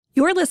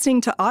You're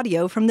listening to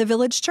audio from the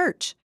Village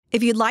Church.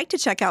 If you'd like to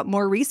check out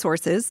more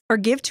resources or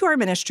give to our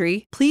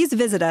ministry, please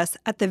visit us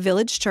at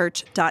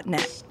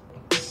thevillagechurch.net.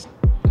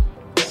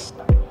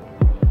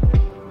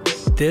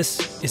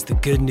 This is the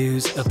good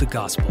news of the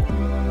gospel.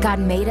 God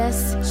made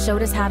us,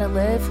 showed us how to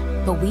live,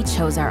 but we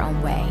chose our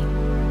own way.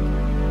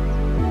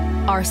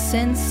 Our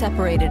sins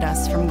separated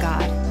us from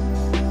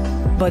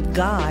God. But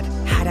God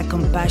had a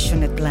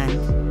compassionate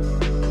plan.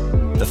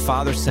 The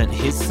Father sent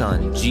His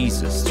Son,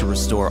 Jesus, to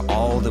restore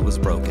all that was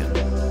broken.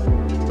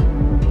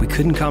 We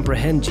couldn't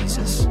comprehend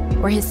Jesus,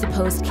 or his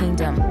supposed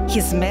kingdom.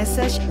 His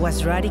message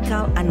was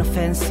radical and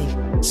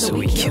offensive. So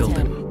we killed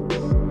him.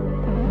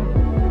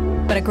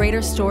 But a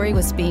greater story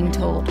was being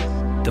told.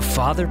 The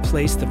Father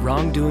placed the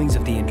wrongdoings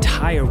of the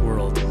entire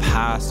world,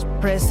 past,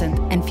 present,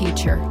 and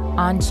future,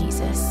 on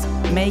Jesus,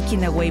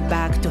 making a way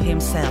back to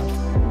Himself.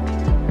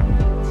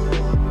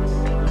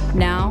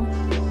 Now,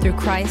 through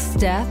Christ's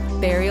death,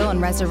 burial, and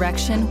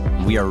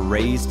resurrection, we are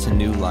raised to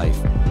new life,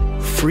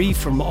 free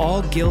from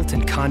all guilt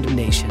and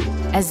condemnation,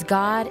 as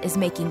God is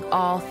making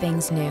all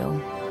things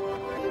new.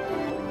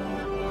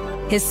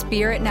 His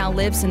Spirit now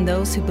lives in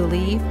those who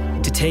believe,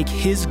 to take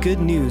His good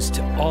news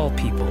to all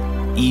people,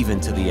 even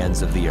to the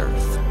ends of the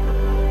earth.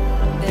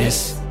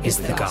 This is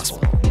the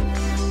gospel.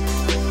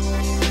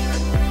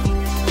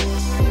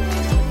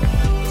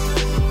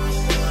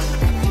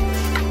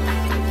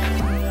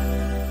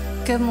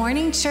 Good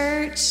morning,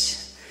 church.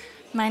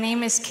 My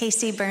name is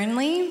Casey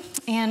Burnley,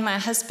 and my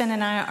husband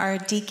and I are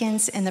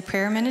deacons in the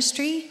prayer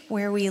ministry,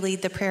 where we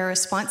lead the prayer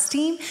response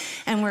team,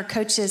 and we're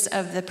coaches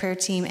of the prayer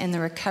team in the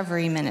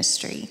recovery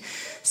ministry.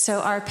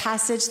 So our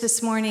passage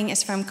this morning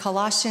is from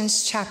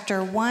Colossians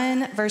chapter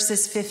 1,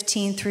 verses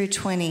 15 through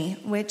 20,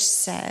 which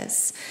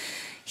says,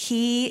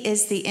 "He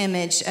is the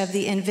image of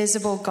the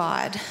invisible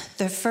God,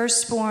 the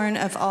firstborn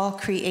of all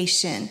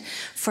creation.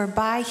 For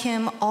by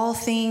him all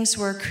things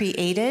were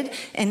created,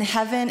 in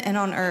heaven and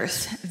on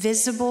earth,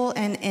 visible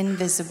and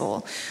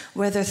invisible,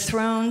 whether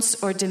thrones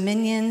or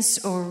dominions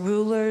or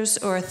rulers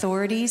or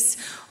authorities.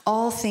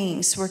 All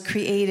things were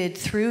created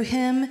through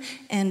him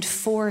and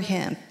for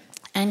him.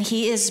 And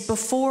he is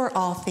before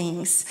all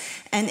things,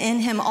 and in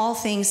him all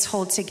things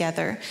hold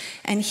together.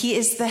 And he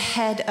is the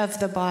head of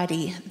the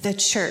body, the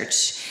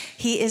church.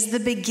 He is the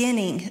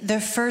beginning,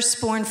 the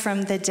firstborn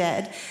from the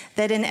dead,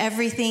 that in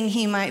everything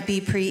he might be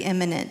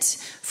preeminent.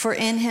 For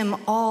in him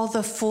all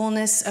the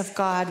fullness of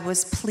God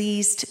was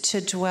pleased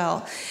to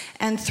dwell,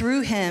 and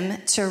through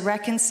him to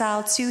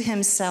reconcile to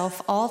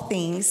himself all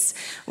things,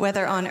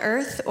 whether on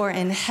earth or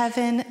in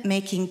heaven,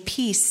 making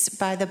peace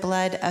by the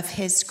blood of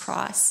his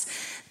cross."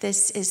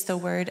 This is the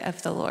word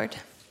of the Lord.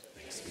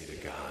 Thanks be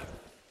to God.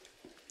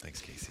 Thanks,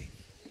 Casey.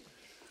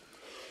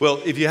 Well,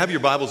 if you have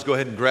your Bibles, go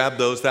ahead and grab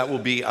those. That will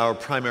be our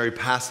primary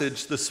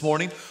passage this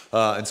morning.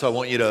 And so I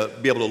want you to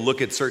be able to look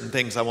at certain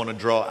things I want to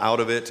draw out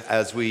of it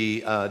as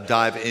we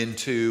dive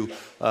into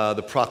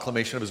the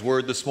proclamation of his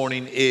word this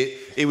morning.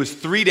 It was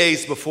 3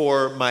 days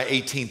before my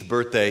 18th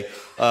birthday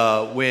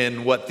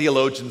when what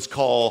theologians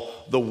call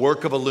the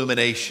work of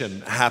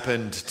illumination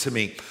happened to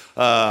me.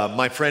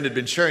 My friend had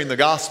been sharing the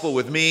gospel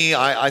with me.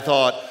 I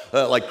thought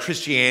like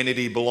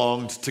Christianity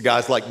belonged to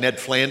guys like Ned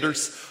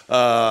Flanders,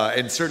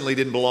 and certainly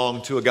didn't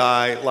belong to a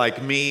guy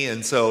like me.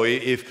 And so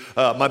if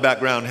my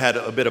background had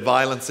a bit of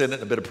violence in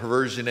it, a bit of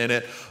perversion in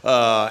it,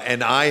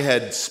 and I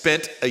had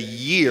spent a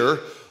year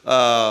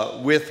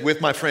with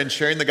my friend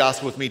sharing the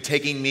gospel with me,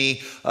 taking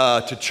me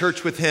to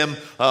church with him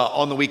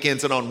on the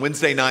weekends and on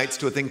Wednesday nights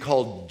to a thing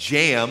called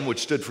JAM, which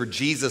stood for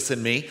Jesus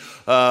and Me.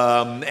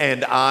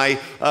 And I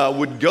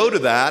would go to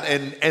that,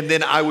 and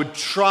then I would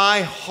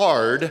try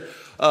hard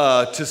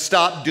to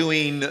stop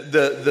doing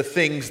the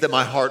things that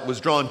my heart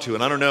was drawn to.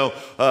 And I don't know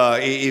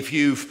if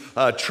you've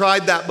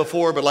tried that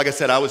before, but like I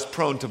said, I was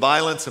prone to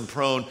violence and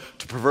prone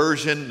to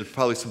perversion. There's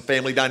probably some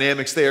family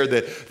dynamics there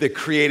that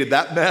created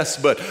that mess,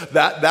 but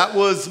that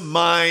was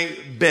my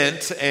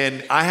bent,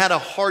 and I had a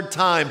hard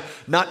time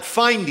not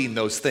finding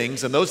those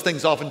things, and those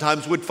things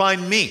oftentimes would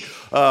find me.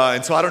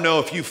 And so I don't know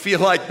if you feel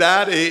like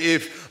that,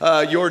 if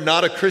you're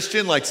not a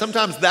Christian, like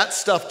sometimes that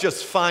stuff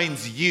just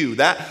finds you.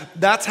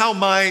 That's how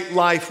my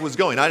life was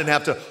going. I didn't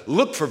have to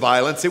look for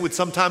violence. It would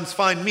sometimes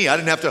find me. I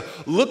didn't have to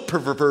look for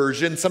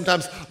perversion.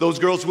 Sometimes those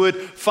girls would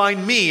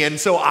find me. And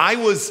so I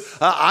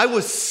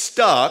was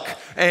stuck,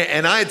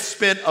 and I had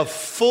spent a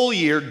full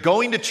year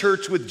going to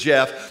church with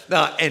Jeff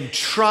and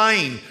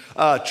trying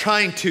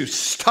to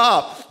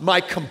stop my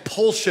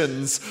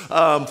compulsions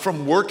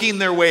from working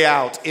their way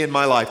out in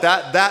my life.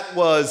 That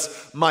was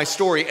my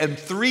story. And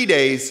 3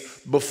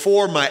 days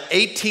before my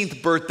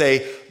 18th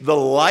birthday, the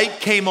light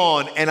came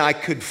on, and I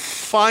could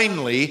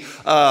finally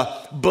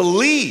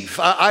believe.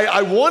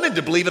 I wanted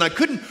to believe, and I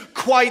couldn't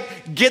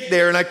quite get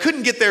there. And I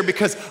couldn't get there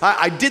because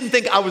I didn't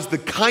think I was the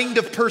kind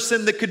of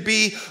person that could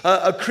be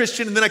a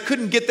Christian. And then I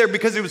couldn't get there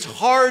because it was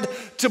hard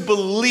to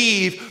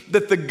believe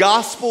that the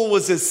gospel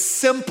was as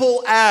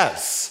simple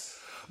as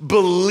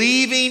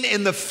believing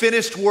in the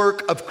finished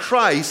work of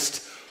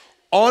Christ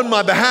on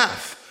my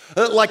behalf.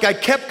 Like I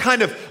kept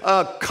kind of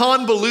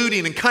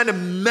convoluting and kind of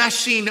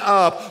meshing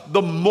up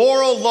the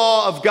moral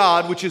law of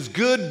God, which is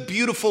good,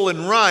 beautiful,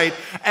 and right,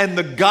 and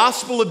the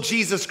gospel of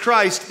Jesus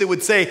Christ that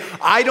would say,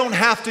 I don't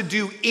have to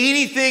do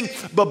anything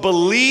but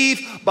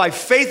believe by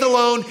faith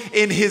alone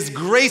in his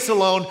grace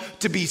alone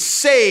to be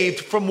saved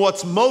from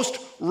what's most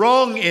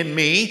wrong in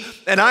me.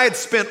 And I had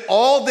spent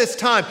all this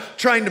time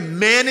trying to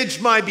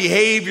manage my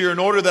behavior in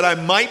order that I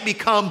might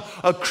become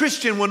a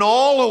Christian, when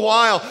all the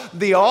while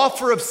the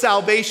offer of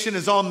salvation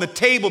is on the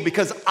table,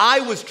 because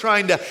I was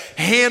trying to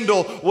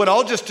handle what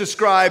I'll just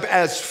describe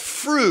as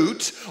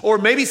fruit, or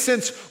maybe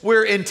since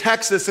we're in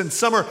Texas and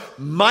summer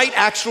might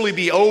actually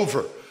be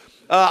over,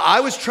 I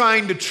was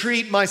trying to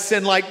treat my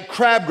sin like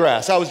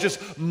crabgrass. I was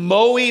just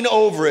mowing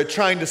over it,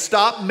 trying to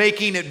stop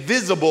making it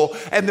visible.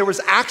 And there was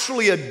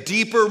actually a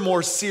deeper,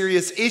 more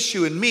serious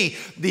issue in me,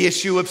 the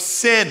issue of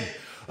sin.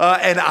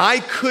 And I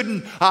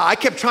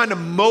kept trying to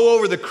mow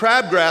over the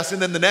crabgrass,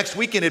 and then the next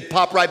weekend it'd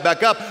pop right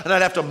back up, and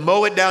I'd have to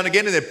mow it down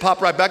again, and it'd pop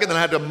right back, and then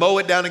I'd have to mow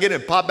it down again,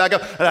 and pop back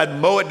up, and I'd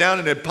mow it down,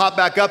 and it'd pop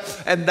back up.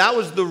 And that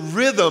was the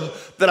rhythm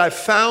that I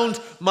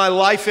found my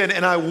life in,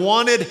 and I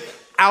wanted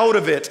out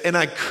of it, and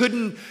I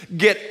couldn't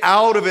get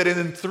out of it. And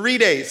in 3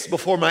 days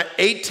before my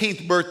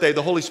 18th birthday,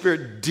 the Holy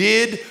Spirit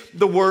did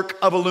the work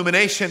of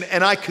illumination,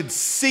 and I could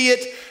see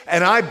it,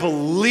 and I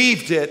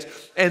believed it.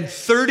 And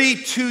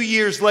 32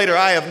 years later,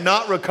 I have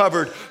not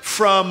recovered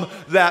from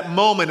that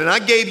moment. And I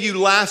gave you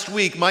last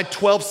week my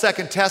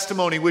 12-second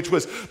testimony, which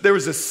was there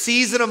was a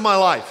season of my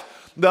life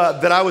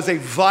that I was a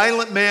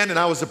violent man and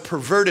I was a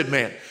perverted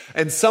man.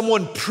 And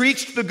someone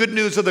preached the good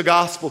news of the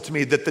gospel to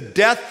me, that the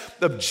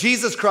death of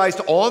Jesus Christ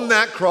on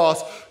that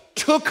cross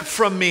took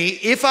from me,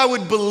 if I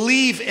would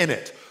believe in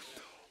it,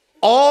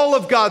 all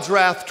of God's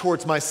wrath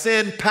towards my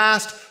sin,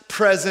 past,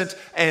 present,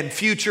 and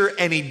future,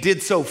 and he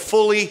did so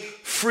fully,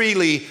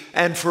 freely,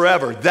 and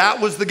forever.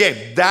 That was the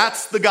game.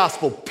 That's the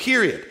gospel,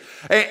 period.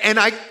 And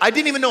I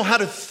didn't even know how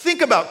to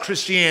think about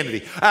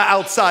Christianity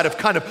outside of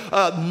kind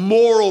of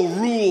moral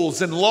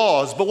rules and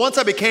laws. But once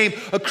I became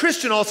a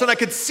Christian, all of a sudden I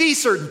could see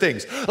certain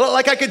things.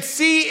 Like I could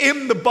see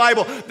in the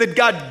Bible that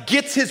God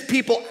gets his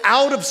people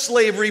out of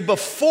slavery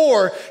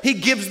before he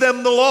gives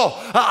them the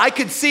law. I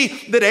could see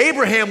that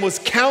Abraham was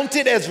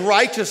counted as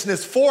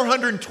righteousness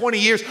 420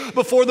 years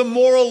before the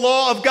moral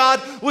law of God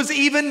was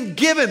even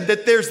given.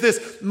 That there's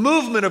this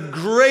movement of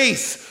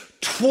grace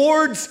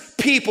towards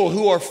people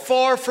who are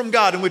far from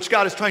God, in which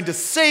God is trying to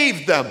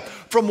save them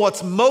from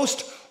what's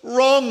most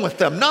wrong with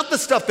them. Not the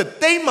stuff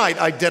that they might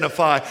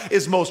identify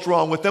is most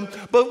wrong with them,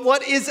 but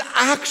what is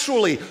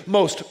actually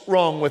most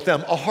wrong with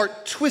them. A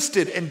heart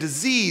twisted and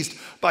diseased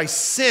by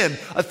sin,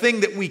 a thing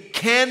that we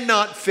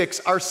cannot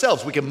fix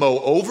ourselves. We can mow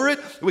over it,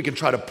 we can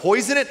try to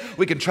poison it,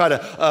 we can try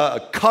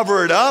to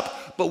cover it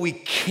up, but we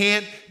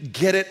can't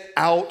get it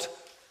out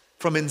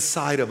from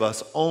inside of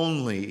us.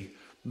 Only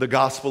the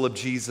gospel of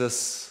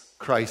Jesus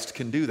Christ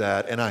can do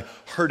that. And I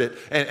heard it,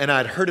 and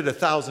I'd heard it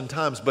 1,000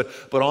 times, but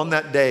on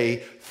that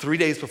day, 3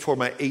 days before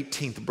my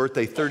 18th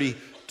birthday,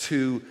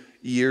 32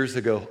 years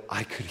ago,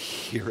 I could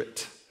hear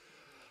it.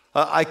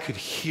 I could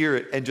hear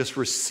it and just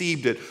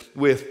received it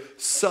with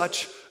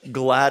such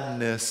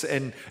gladness.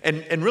 And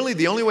really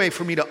the only way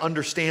for me to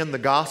understand the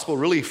gospel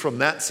really from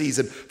that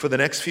season for the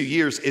next few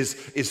years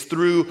is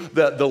through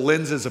the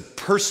lenses of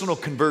personal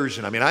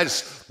conversion. I mean,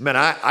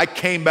 I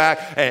came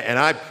back and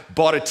I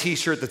bought a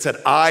t-shirt that said,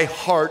 I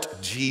heart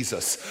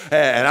Jesus.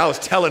 And I was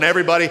telling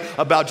everybody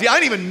about Jesus.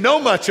 I didn't even know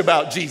much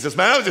about Jesus,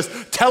 man. I was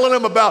just telling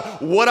them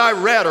about what I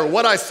read or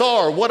what I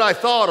saw or what I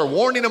thought, or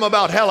warning them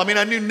about hell. I mean,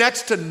 I knew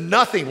next to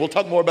nothing. We'll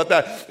talk more about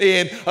that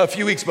in a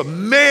few weeks. But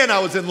man, I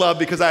was in love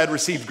because I had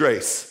received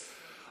grace.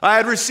 I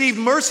had received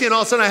mercy, and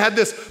all of a sudden I had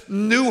this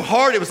new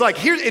heart. It was like,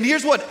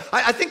 here's what,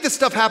 I think this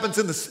stuff happens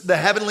in the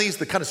heavenlies,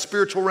 the kind of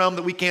spiritual realm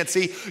that we can't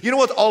see. You know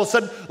what? All of a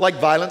sudden, like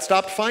violence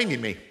stopped finding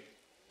me.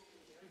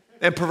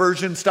 And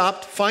perversion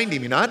stopped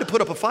finding me. Now, I had to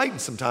put up a fight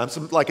sometimes,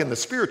 like in the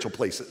spiritual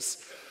places.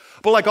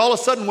 But like all of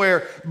a sudden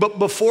but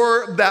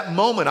before that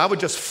moment, I would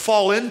just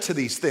fall into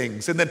these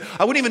things. And then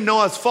I wouldn't even know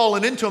I was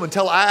falling into them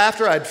until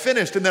after I'd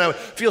finished. And then I would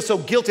feel so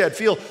guilty. I'd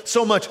feel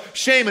so much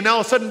shame. And now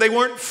all of a sudden they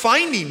weren't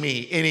finding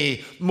me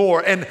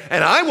anymore. And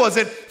I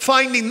wasn't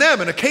finding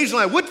them. And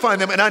occasionally I would find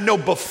them. And I'd know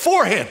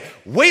beforehand,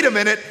 wait a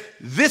minute,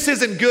 this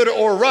isn't good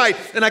or right.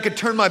 And I could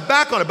turn my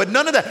back on it. But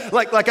none of that,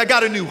 like I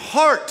got a new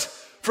heart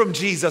from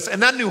Jesus.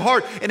 And that new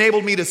heart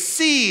enabled me to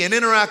see and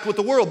interact with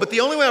the world. But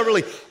the only way I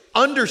really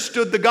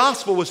understood the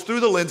gospel was through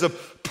the lens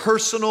of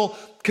personal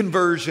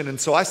conversion. And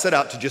so I set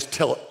out to just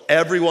tell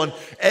everyone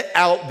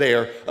out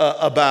there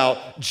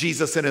about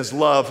Jesus and his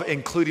love,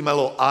 including my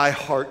little I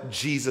Heart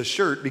Jesus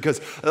shirt, because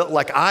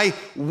like I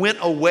went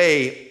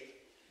away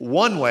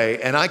one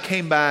way and I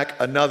came back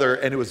another,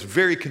 and it was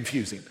very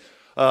confusing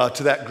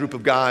to that group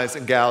of guys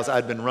and gals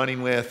I'd been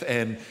running with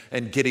and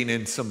getting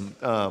in some,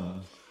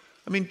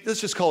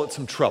 let's just call it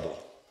some trouble.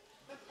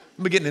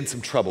 I'm getting in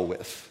some trouble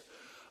with.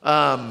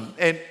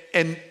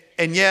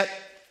 And yet,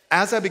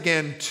 as I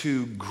began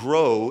to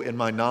grow in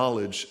my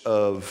knowledge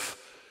of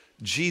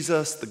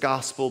Jesus, the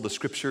gospel, the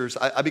scriptures,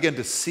 I began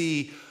to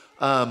see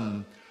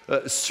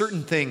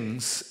certain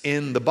things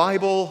in the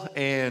Bible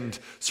and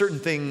certain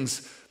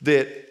things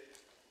that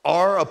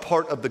are a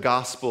part of the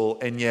gospel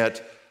and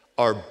yet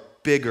are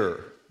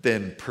bigger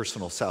than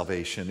personal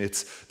salvation.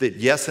 It's that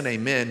yes and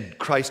amen,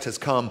 Christ has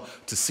come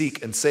to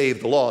seek and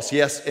save the lost.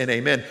 Yes and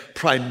amen,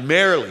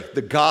 primarily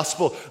the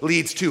gospel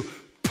leads to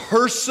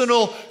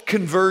personal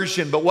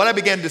conversion. But what I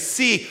began to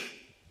see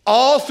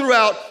all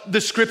throughout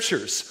the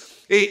scriptures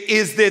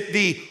is that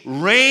the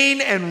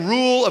reign and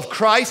rule of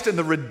Christ and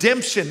the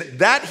redemption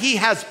that he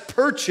has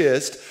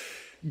purchased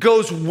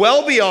goes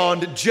well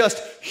beyond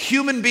just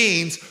human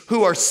beings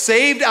who are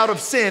saved out of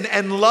sin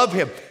and love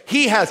him.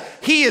 He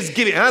is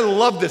giving, and I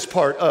love this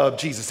part of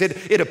Jesus.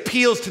 It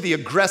appeals to the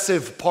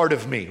aggressive part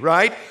of me,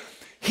 right?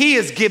 He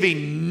is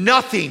giving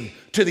nothing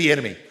to the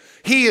enemy.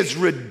 He is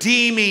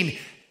redeeming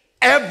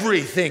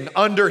everything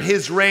under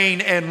his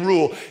reign and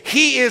rule.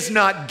 He is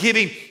not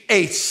giving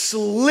a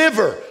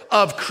sliver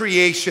of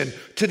creation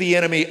to the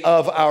enemy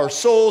of our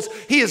souls.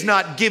 He is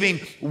not giving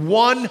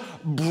one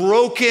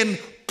broken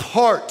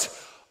part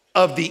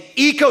of the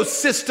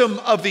ecosystem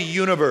of the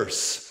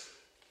universe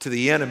to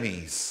the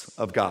enemies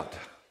of God.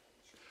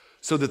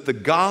 So that the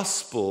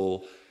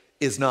gospel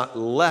is not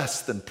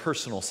less than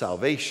personal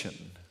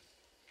salvation,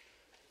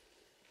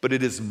 but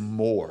it is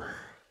more.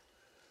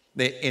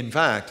 In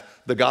fact,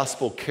 the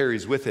gospel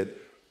carries with it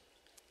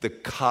the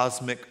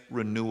cosmic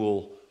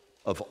renewal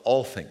of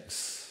all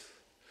things.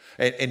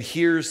 And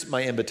here's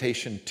my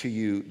invitation to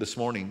you this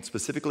morning,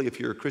 specifically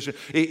if you're a Christian.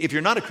 If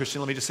you're not a Christian,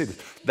 let me just say this.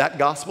 That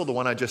gospel, the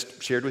one I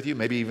just shared with you,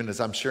 maybe even as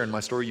I'm sharing my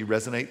story, you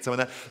resonate, some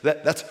of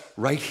that's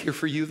right here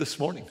for you this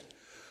morning.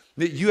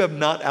 That you have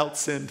not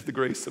outsinned the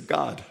grace of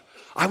God.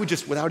 I would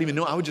just, without even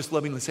knowing, I would just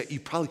lovingly say, you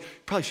probably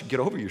should get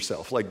over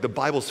yourself. Like the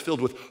Bible's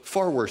filled with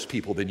far worse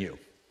people than you.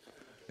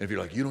 And if you're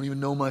like, you don't even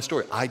know my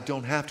story. I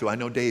don't have to. I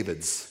know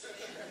David's.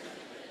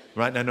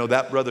 Right? And I know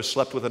that brother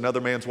slept with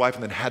another man's wife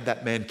and then had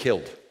that man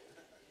killed.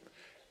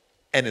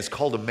 And is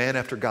called a man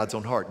after God's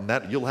own heart. And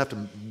that you'll have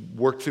to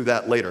work through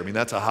that later. I mean,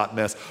 that's a hot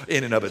mess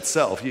in and of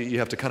itself. You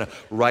have to kind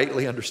of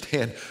rightly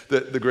understand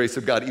the grace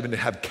of God, even to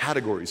have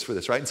categories for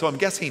this, right? And so I'm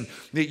guessing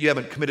that you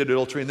haven't committed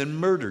adultery and then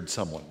murdered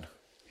someone.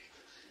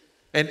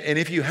 And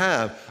if you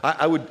have,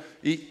 I would,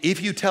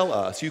 if you tell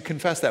us, you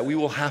confess that, we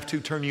will have to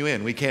turn you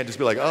in. We can't just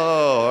be like,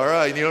 oh, all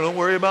right, don't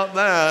worry about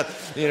that.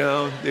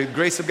 The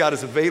grace of God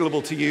is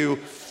available to you.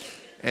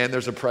 And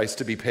there's a price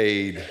to be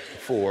paid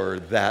for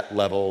that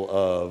level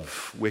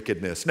of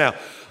wickedness. Now,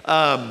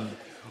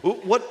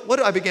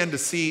 what I began to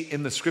see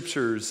in the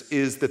scriptures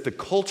is that the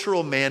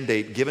cultural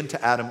mandate given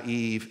to Adam and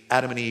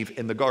Eve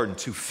in the garden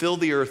to fill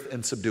the earth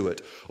and subdue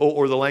it,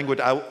 or the language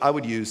I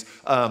would use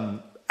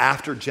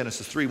after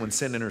Genesis 3 when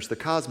sin enters the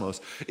cosmos,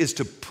 is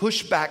to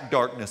push back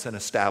darkness and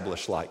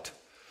establish light.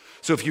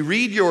 So if you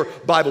read your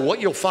Bible,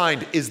 what you'll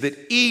find is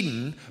that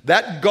Eden,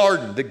 that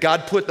garden that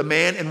God put the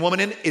man and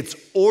woman in, it's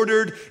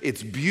ordered,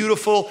 it's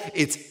beautiful,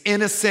 it's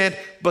innocent,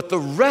 but the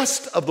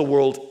rest of the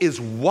world is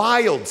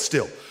wild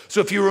still. So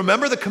if you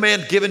remember the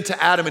command given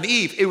to Adam and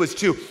Eve, it was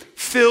to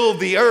fill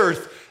the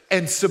earth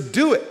and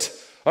subdue it.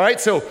 All right,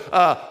 so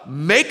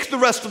make the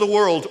rest of the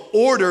world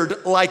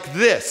ordered like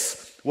this.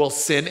 Well,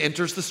 sin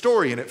enters the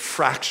story and it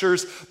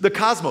fractures the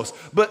cosmos.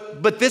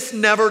 But this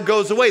never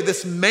goes away.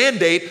 This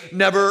mandate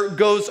never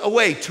goes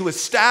away to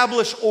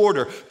establish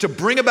order, to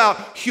bring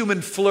about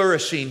human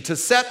flourishing, to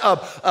set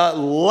up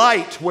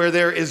light where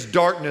there is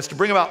darkness, to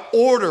bring about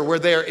order where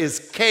there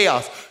is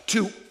chaos,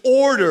 to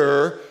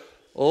order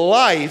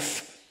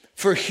life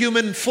for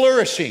human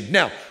flourishing.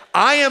 Now,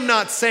 I am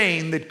not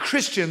saying that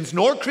Christians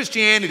nor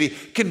Christianity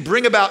can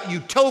bring about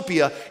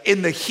utopia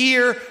in the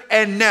here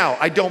and now.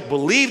 I don't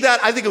believe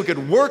that. I think we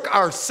could work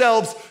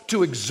ourselves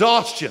to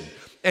exhaustion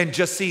and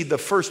just see the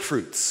first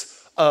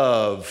fruits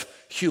of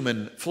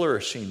human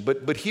flourishing.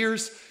 But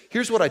here's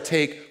what I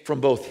take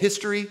from both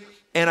history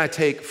and I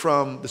take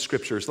from the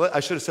scriptures.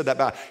 I should have said that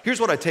back. Here's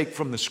what I take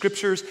from the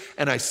scriptures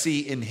and I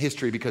see in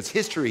history, because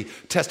history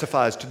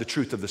testifies to the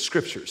truth of the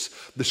scriptures.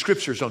 The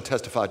scriptures don't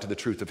testify to the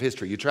truth of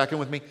history. You tracking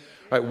with me?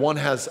 Right? One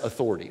has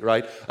authority,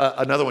 right?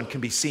 Another one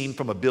can be seen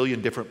from a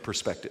billion different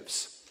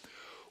perspectives.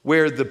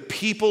 Where the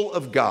people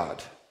of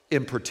God,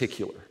 in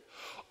particular,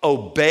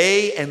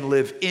 obey and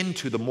live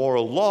into the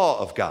moral law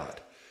of God,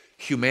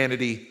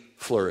 humanity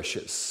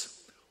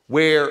flourishes.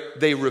 Where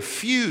they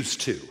refuse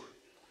to,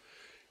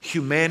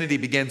 humanity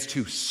begins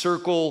to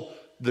circle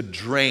the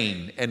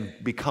drain and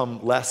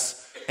become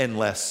less and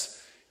less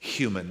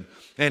human.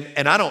 And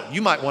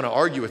you might want to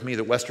argue with me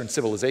that Western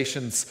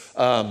civilization's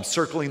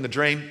circling the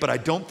drain, but I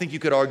don't think you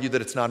could argue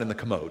that it's not in the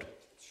commode.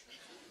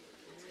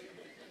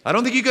 I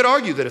don't think you could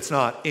argue that it's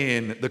not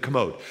in the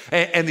commode.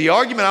 And the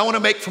argument I want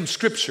to make from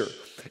Scripture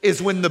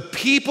is when the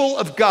people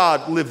of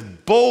God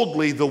live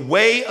boldly the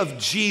way of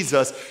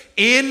Jesus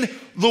in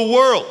the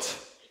world,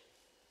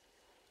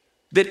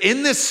 That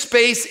in this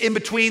space in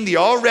between the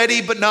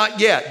already but not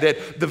yet,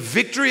 that the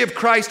victory of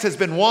Christ has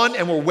been won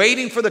and we're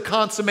waiting for the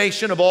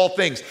consummation of all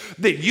things.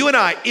 That you and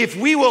I, if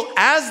we will,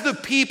 as the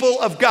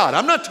people of God,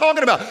 I'm not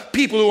talking about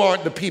people who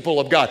aren't the people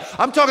of God.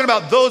 I'm talking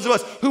about those of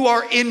us who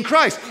are in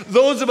Christ.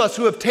 Those of us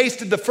who have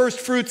tasted the first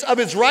fruits of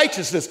his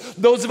righteousness.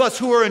 Those of us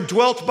who are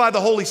indwelt by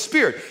the Holy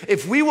Spirit.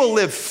 If we will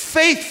live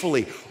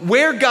faithfully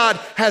where God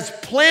has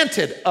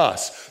planted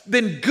us,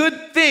 then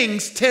good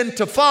things tend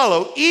to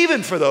follow,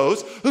 even for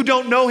those who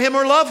don't know him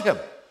or love him.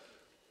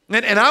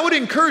 And I would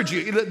encourage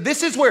you,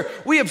 this is where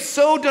we have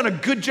so done a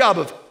good job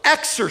of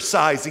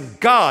exercising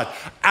God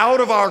out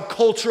of our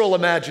cultural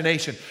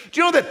imagination. Do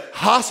you know that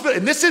hospital,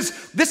 and this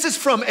is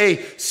from a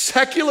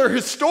secular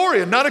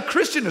historian, not a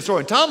Christian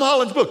historian, Tom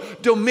Holland's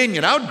book,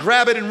 Dominion. I would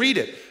grab it and read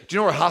it. Do you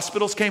know where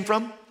hospitals came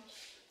from?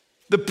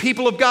 The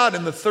people of God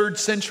in the 3rd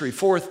century,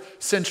 4th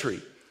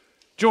century.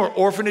 Do you know where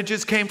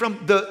orphanages came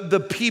from?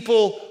 The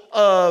people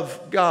of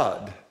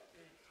God.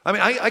 I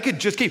mean, I could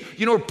just keep,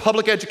 you know where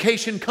public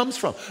education comes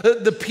from?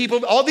 The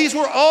people, all these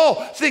were all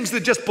things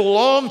that just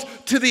belonged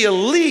to the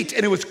elite,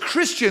 and it was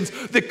Christians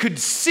that could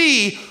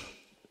see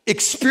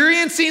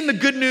experiencing the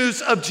good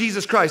news of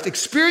Jesus Christ,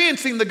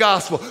 experiencing the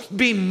gospel,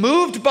 being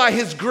moved by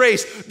his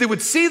grace, that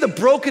would see the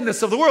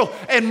brokenness of the world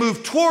and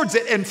move towards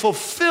it and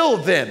fulfill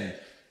then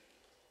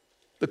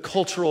the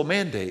cultural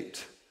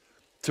mandate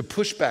to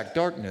push back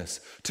darkness,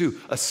 to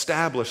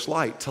establish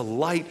light, to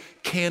light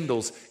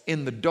candles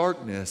in the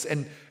darkness.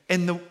 And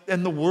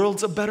the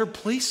world's a better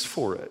place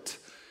for it.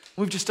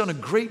 We've just done a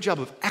great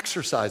job of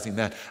exercising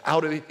that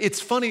out of it.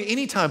 It's funny,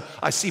 anytime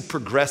I see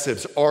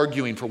progressives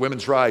arguing for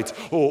women's rights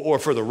or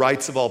for the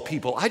rights of all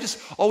people, I just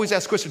always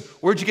ask the question,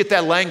 where'd you get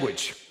that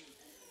language?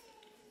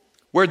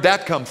 Where'd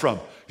that come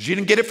from? You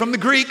didn't get it from the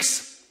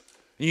Greeks.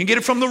 You didn't get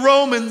it from the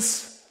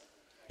Romans.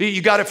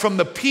 You got it from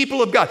the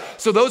people of God.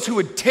 So those who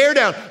would tear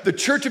down the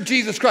church of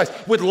Jesus Christ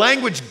with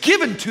language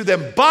given to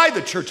them by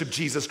the church of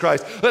Jesus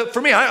Christ.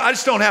 For me, I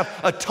just don't have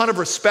a ton of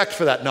respect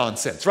for that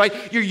nonsense,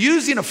 right? You're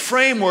using a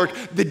framework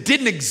that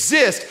didn't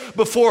exist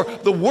before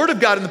the Word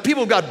of God and the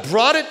people of God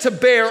brought it to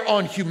bear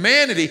on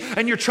humanity,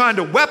 and you're trying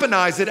to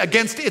weaponize it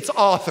against its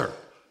author.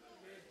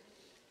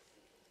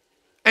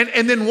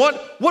 And then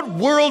what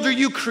world are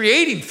you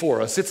creating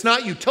for us? It's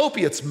not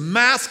utopia, it's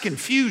mass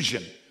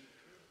confusion.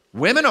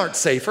 Women aren't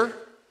safer.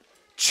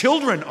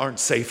 Children aren't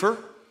safer.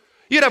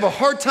 You'd have a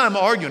hard time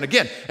arguing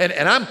again.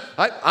 And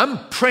I'm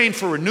praying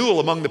for renewal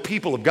among the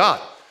people of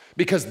God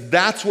because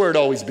that's where it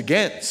always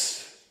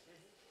begins.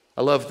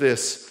 I love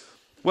this.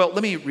 Well,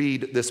 let me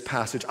read this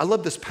passage. I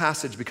love this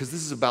passage because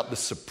this is about the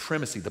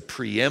supremacy, the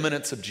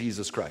preeminence of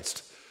Jesus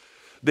Christ.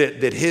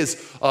 That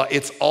his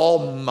it's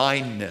all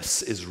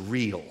mineness is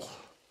real.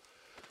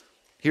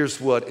 Here's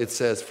what it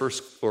says,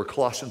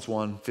 Colossians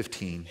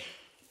 1:15.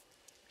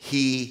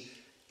 He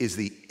is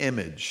the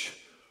image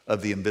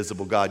of the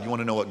invisible God. You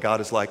want to know what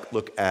God is like?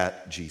 Look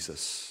at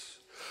Jesus,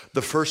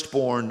 the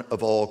firstborn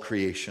of all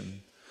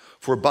creation.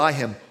 For by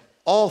him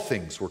all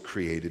things were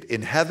created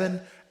in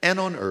heaven and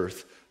on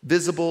earth,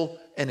 visible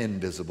and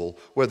invisible,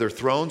 whether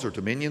thrones or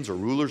dominions or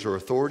rulers or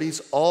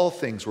authorities, all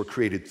things were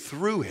created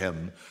through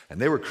him, and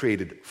they were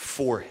created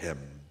for him.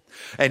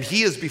 And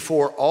he is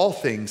before all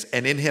things,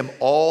 and in him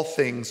all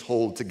things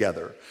hold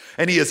together.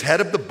 And he is head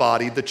of the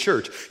body, the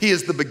church. He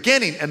is the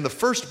beginning and the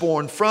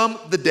firstborn from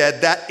the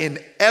dead, that in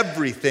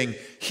everything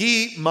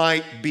he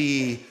might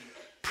be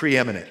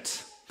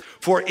preeminent.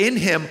 For in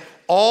him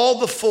all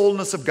the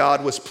fullness of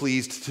God was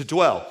pleased to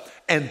dwell.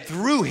 And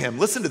through him,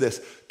 listen to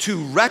this,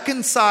 to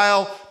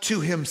reconcile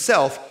to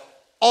himself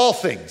all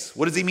things.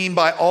 What does he mean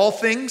by all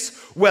things?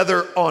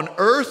 Whether on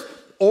earth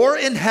or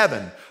in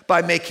heaven,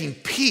 by making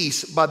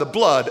peace by the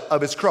blood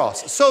of his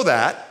cross, so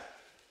that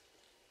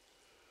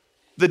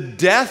the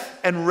death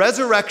and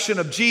resurrection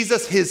of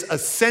Jesus, his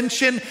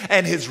ascension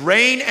and his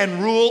reign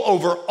and rule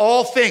over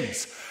all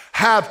things,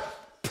 have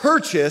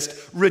purchased,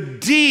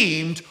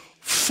 redeemed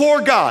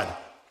for God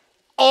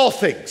all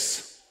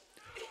things.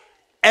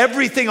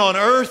 Everything on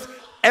earth,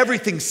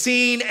 everything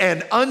seen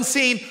and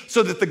unseen,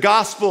 so that the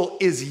gospel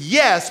is,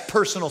 yes,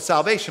 personal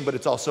salvation, but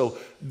it's also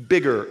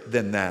bigger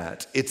than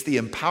that. It's the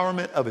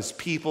empowerment of his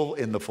people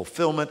in the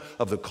fulfillment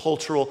of the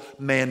cultural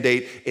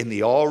mandate in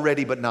the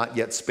already but not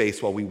yet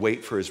space while we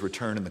wait for his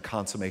return and the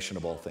consummation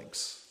of all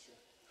things.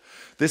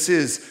 This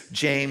is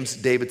James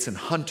Davidson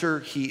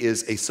Hunter. He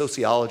is a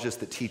sociologist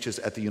that teaches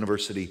at the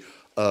University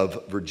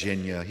of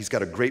Virginia. He's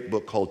got a great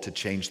book called To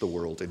Change the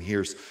World. And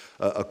here's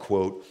a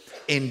quote.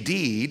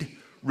 Indeed,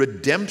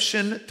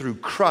 redemption through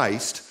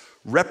Christ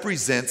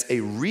represents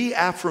a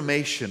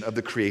reaffirmation of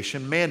the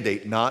creation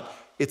mandate, not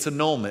its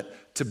annulment.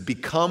 To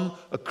become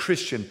a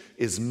Christian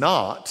is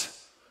not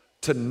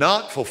to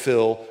not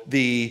fulfill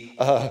the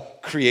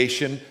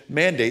creation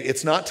mandate.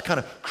 It's not to kind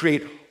of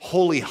create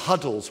holy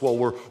huddles while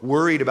we're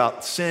worried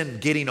about sin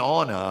getting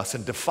on us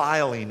and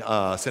defiling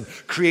us and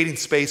creating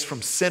space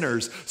from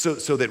sinners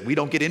so that we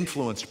don't get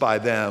influenced by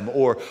them,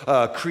 or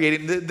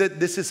creating,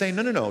 this is saying,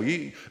 no.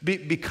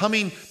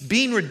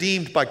 Being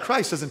redeemed by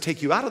Christ doesn't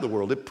take you out of the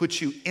world. It puts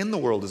you in the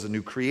world as a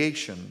new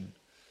creation.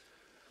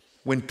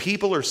 when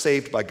people are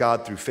saved by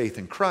God through faith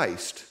in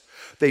Christ,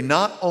 they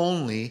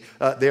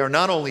are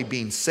not only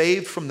being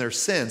saved from their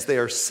sins, they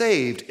are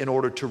saved in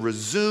order to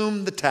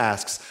resume the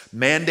tasks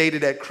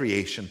mandated at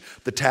creation,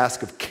 the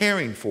task of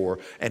caring for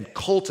and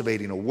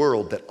cultivating a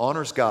world that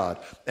honors God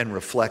and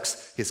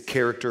reflects his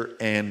character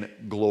and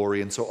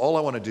glory. And so all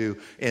I want to do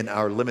in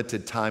our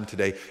limited time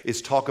today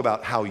is talk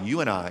about how you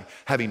and I,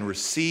 having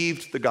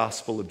received the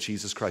gospel of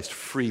Jesus Christ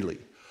freely,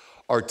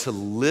 are to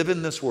live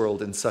in this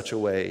world in such a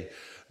way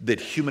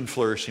that human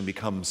flourishing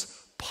becomes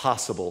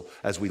possible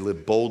as we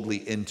live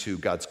boldly into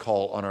God's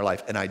call on our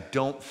life. And I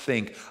don't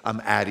think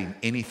I'm adding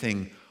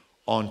anything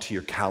onto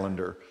your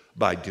calendar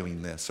by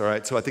doing this, all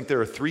right? So I think there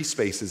are three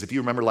spaces. If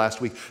you remember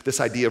last week, this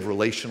idea of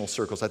relational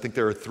circles, I think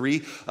there are three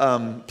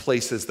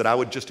places that I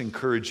would just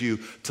encourage you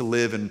to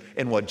live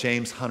in what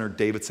James Hunter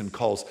Davidson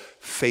calls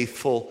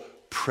faithful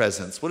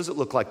presence. What does it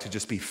look like to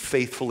just be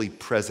faithfully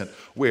present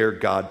where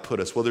God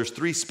put us? Well, there's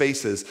three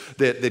spaces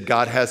that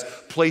God has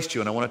placed you,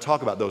 and I want to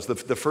talk about those. The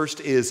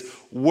first is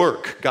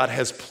work. God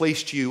has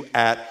placed you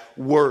at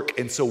work.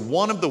 And so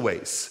one of the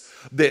ways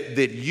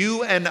that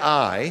you and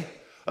I,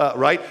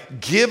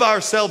 give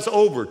ourselves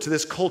over to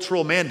this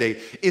cultural mandate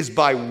is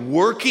by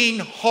working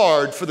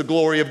hard for the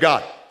glory of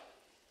God.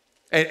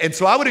 And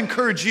so I would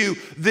encourage you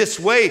this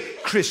way,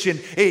 Christian.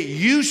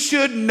 You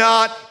should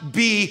not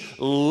be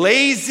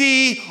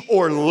lazy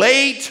or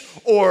late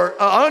or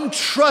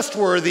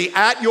untrustworthy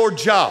at your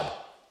job.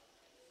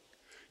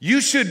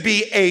 You should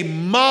be a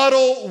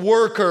model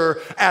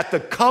worker at the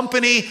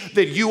company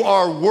that you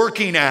are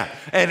working at.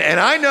 And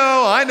I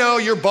know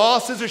your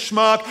boss is a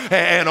schmuck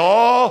and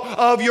all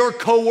of your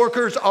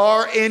coworkers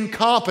are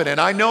incompetent.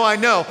 I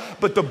know.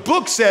 But the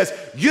book says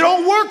you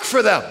don't work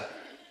for them.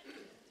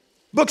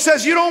 Book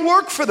says you don't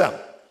work for them.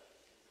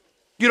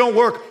 You don't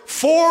work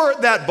for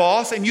that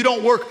boss, and you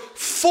don't work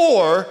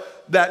for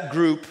that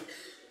group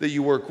that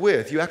you work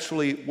with. You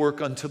actually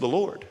work unto the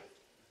Lord.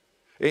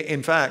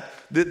 In fact,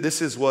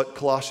 this is what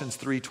Colossians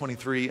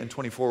 3:23 and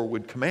 24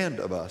 would command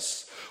of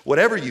us.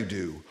 Whatever you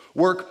do,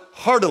 work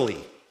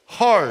heartily,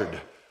 hard.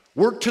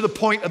 Work to the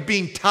point of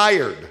being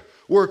tired.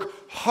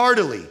 Work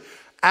heartily,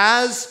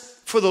 as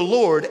for the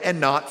Lord and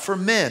not for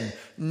men,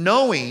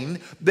 knowing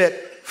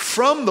that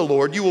from the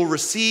Lord you will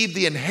receive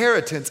the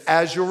inheritance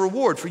as your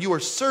reward, for you are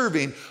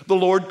serving the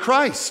Lord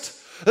Christ.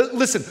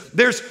 Listen,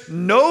 there's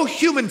no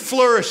human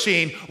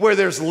flourishing where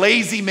there's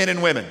lazy men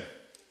and women.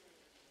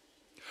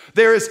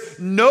 There is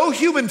no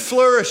human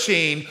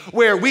flourishing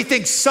where we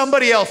think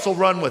somebody else will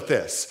run with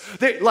this.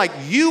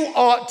 You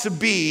ought to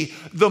be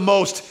the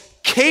most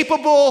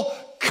capable,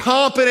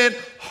 competent,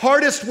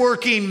 hardest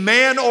working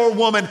man or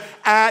woman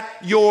at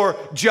your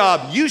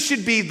job. You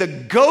should be the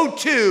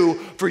go-to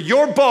for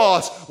your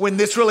boss when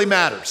this really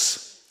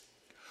matters.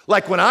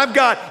 Like when I've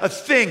got a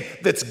thing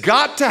that's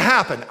got to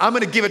happen, I'm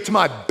going to give it to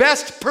my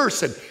best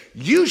person.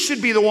 You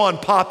should be the one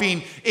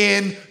popping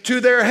into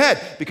their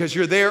head because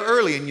you're there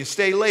early and you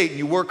stay late and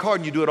you work hard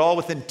and you do it all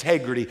with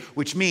integrity,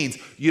 which means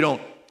you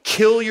don't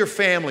kill your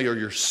family or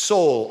your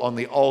soul on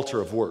the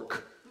altar of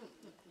work.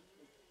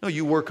 No,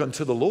 you work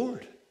unto the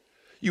Lord.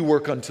 You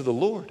work unto the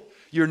Lord.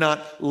 You're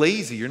not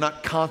lazy. You're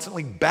not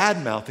constantly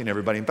bad-mouthing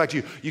everybody. In fact,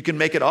 you can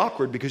make it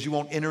awkward because you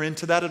won't enter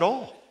into that at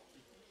all.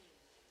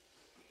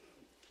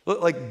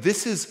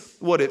 This is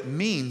what it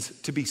means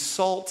to be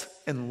salt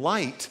and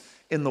light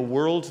in the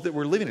world that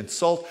we're living in.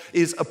 Salt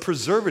is a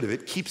preservative.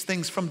 It keeps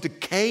things from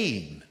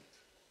decaying.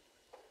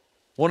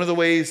 One of the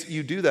ways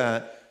you do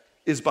that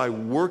is by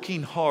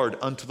working hard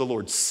unto the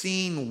Lord,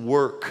 seeing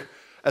work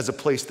as a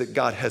place that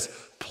God has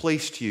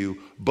placed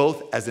you,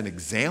 both as an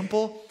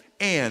example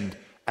and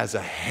as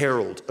a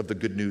herald of the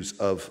good news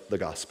of the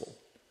gospel.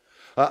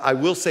 I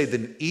will say that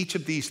in each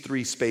of these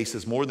three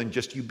spaces, more than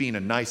just you being a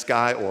nice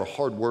guy or a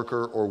hard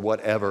worker or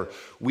whatever,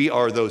 we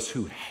are those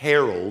who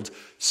herald,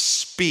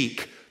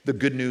 speak the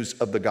good news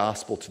of the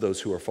gospel to those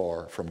who are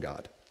far from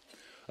God.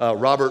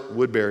 Robert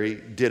Woodbury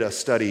did a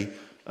study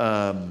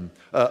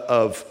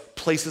of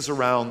places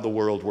around the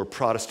world where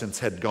Protestants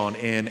had gone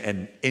in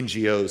and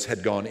NGOs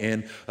had gone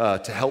in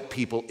to help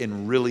people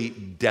in really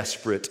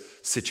desperate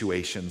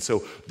situations.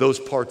 So those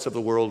parts of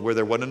the world where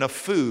there wasn't enough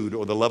food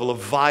or the level of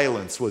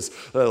violence was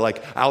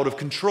out of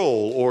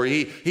control, or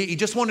he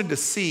just wanted to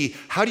see,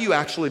 how do you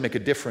actually make a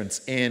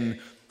difference in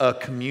a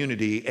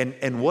community?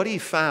 And what he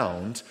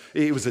found,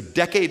 it was a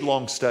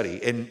decade-long study,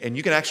 and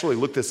you can actually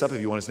look this up if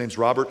you want. His name's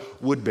Robert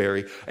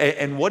Woodbury.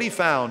 And what he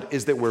found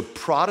is that where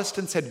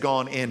Protestants had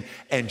gone in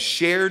and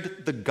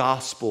shared the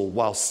gospel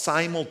while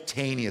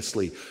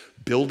simultaneously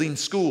building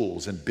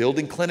schools and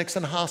building clinics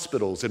and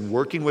hospitals and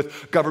working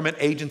with government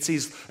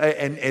agencies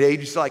and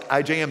agencies like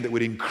IJM that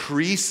would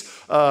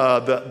increase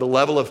the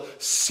level of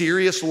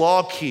serious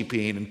law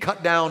keeping and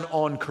cut down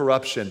on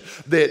corruption,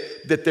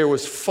 that there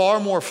was far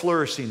more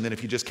flourishing than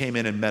if you just came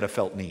in and met a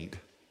felt need.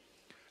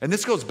 And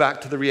this goes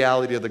back to the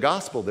reality of the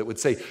gospel that would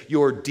say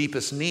your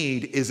deepest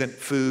need isn't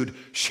food,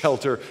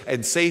 shelter,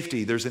 and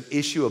safety. There's an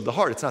issue of the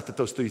heart. It's not that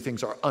those three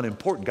things are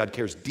unimportant. God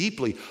cares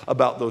deeply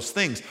about those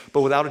things.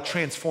 But without a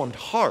transformed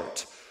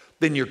heart,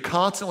 then you're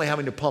constantly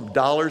having to pump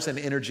dollars and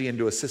energy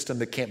into a system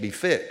that can't be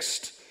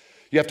fixed.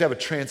 You have to have a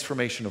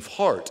transformation of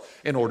heart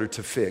in order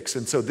to fix.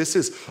 And so this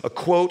is a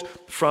quote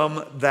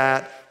from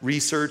that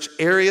research.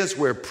 Areas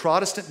where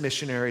Protestant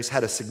missionaries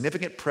had a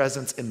significant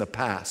presence in the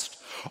past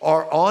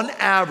are on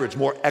average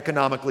more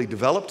economically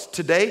developed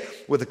today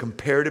with a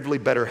comparatively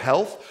better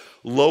health,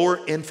 lower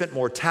infant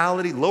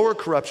mortality, lower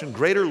corruption,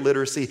 greater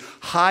literacy,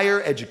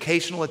 higher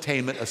educational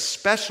attainment,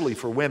 especially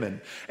for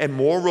women, and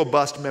more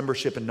robust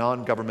membership in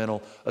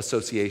non-governmental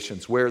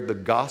associations where the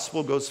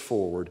gospel goes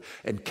forward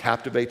and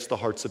captivates the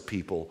hearts of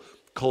people.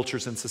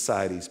 Cultures and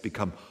societies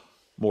become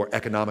more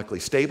economically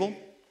stable.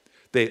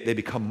 They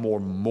become more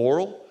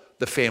moral.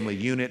 The family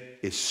unit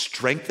is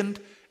strengthened,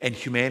 and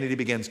humanity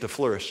begins to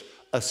flourish,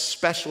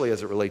 especially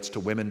as it relates to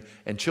women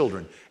and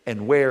children.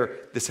 And where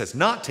this has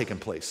not taken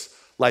place,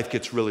 life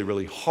gets really,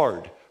 really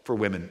hard for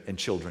women and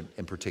children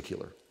in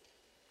particular.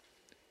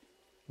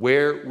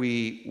 Where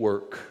we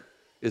work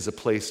is a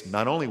place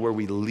not only where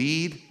we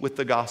lead with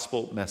the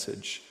gospel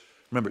message.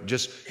 Remember,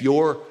 just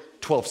your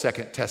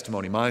 12-second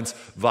testimony. Mine's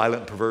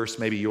violent and perverse.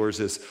 Maybe yours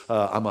is,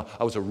 I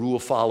was a rule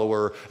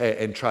follower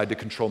and tried to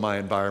control my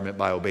environment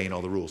by obeying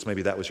all the rules.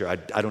 Maybe that was your, I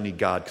don't need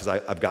God because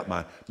I've got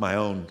my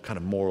own kind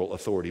of moral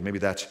authority. Maybe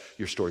that's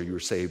your story. You were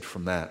saved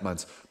from that. Mine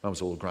was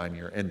a little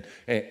grimier. And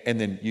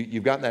then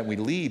you've gotten that, and we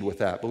lead with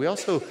that. But we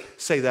also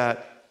say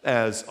that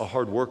as a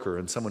hard worker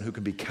and someone who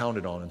can be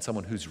counted on and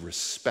someone who's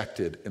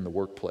respected in the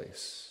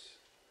workplace.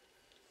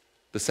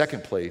 The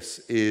second place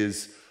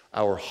is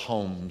our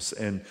homes.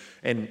 And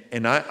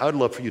I would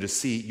love for you to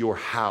see your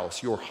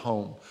house, your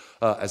home,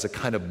 as a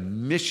kind of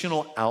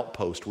missional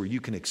outpost where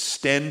you can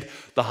extend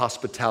the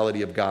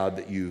hospitality of God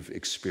that you've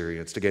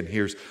experienced. Again,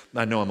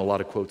 I know I'm a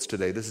lot of quotes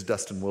today. This is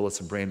Dustin Willis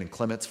and Brandon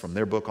Clements from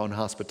their book on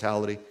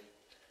hospitality.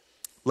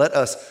 Let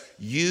us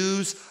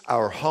use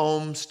our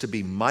homes to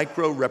be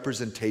micro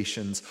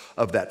representations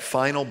of that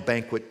final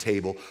banquet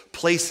table,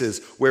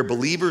 places where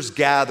believers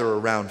gather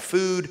around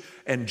food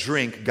and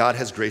drink God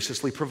has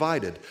graciously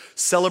provided,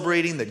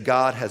 celebrating that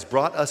God has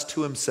brought us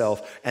to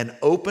himself and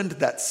opened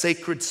that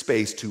sacred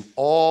space to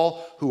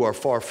all who are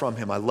far from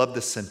him. I love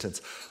this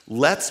sentence.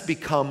 Let's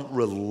become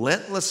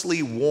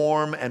relentlessly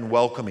warm and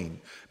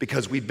welcoming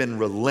because we've been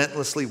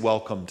relentlessly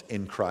welcomed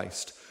in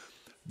Christ.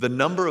 The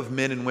number of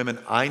men and women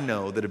I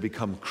know that have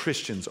become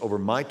Christians over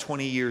my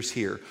 20 years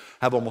here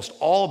have almost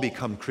all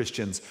become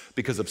Christians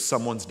because of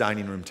someone's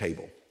dining room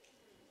table.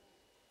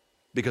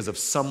 Because of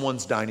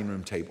someone's dining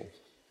room table.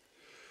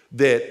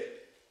 That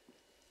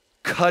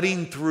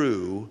cutting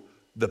through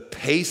the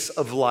pace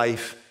of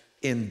life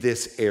in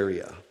this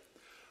area,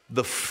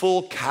 the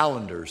full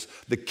calendars,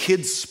 the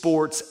kids'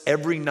 sports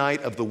every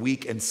night of the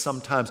week, and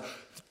sometimes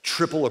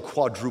triple or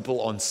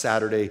quadruple on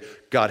Saturday,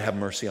 God have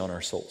mercy on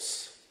our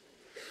souls.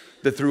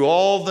 That through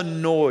all the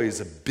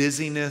noise of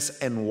busyness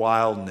and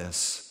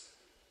wildness,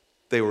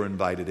 they were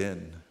invited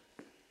in.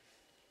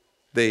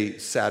 They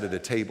sat at a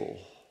table.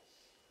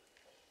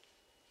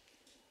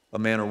 A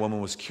man or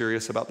woman was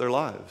curious about their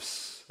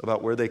lives,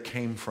 about where they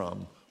came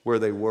from, where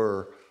they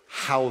were,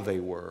 how they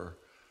were,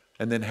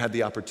 and then had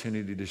the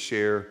opportunity to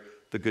share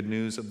the good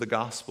news of the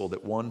gospel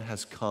that one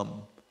has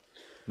come,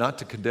 not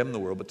to condemn the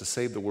world, but to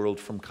save the world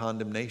from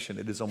condemnation.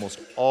 It is almost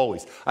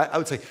always, I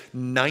would say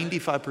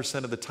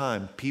 95% of the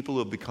time, people who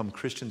have become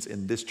Christians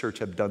in this church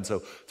have done so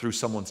through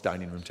someone's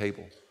dining room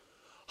table.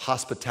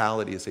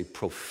 Hospitality is a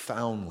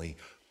profoundly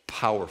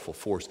powerful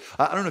force.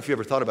 I don't know if you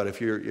ever thought about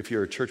it if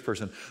you're a church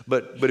person,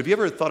 but have you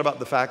ever thought about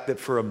the fact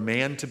that for a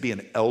man to be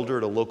an elder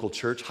at a local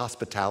church,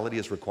 hospitality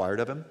is required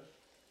of him?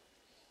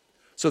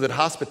 So that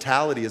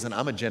hospitality isn't,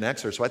 I'm a Gen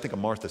Xer, so I think of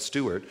Martha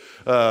Stewart,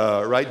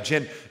 right?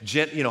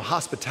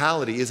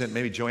 Hospitality isn't,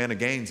 maybe Joanna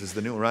Gaines is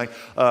the new one, right?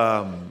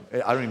 I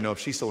don't even know if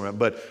she's still around,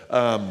 but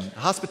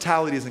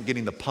hospitality isn't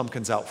getting the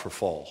pumpkins out for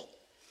fall.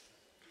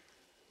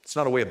 It's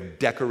not a way of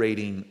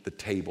decorating the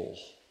table.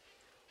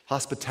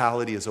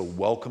 Hospitality is a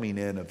welcoming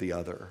in of the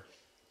other.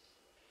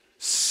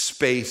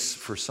 Space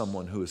for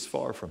someone who is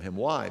far from him.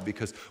 Why?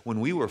 Because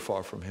when we were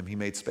far from him, he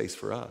made space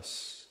for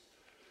us.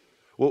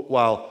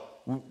 While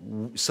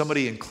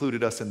somebody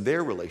included us in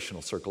their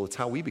relational circle, it's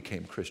how we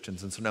became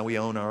Christians. And so now we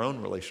own our own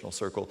relational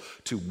circle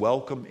to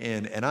welcome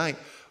in. And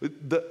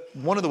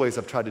one of the ways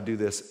I've tried to do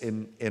this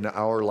in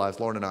our lives,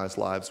 Lauren and I's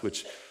lives,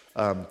 which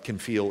can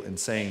feel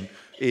insane,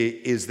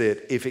 is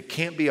that if it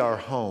can't be our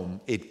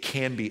home, it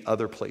can be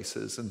other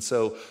places. And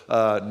so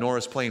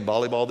Nora's playing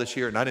volleyball this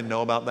year, and I didn't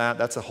know about that.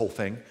 That's a whole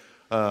thing.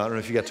 I don't know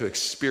if you got to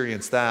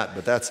experience that,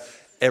 but that's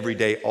every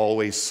day,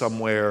 always,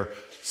 somewhere.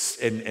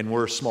 And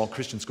we're a small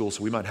Christian school,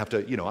 so we might have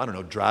to,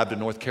 drive to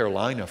North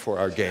Carolina for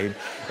our game.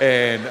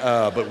 And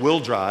but we'll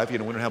drive. We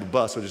don't have a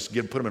bus, so just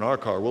put them in our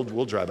car.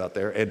 We'll drive out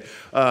there.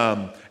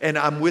 And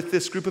I'm with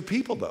this group of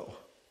people, though.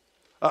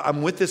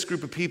 I'm with this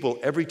group of people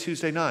every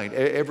Tuesday night,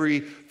 every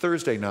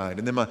Thursday night.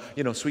 And then my,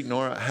 sweet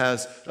Nora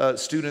has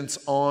students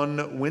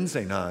on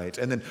Wednesday night.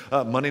 And then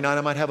Monday night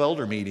I might have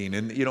elder meeting.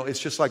 And, it's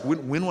just like,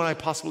 when would I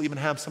possibly even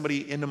have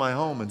somebody into my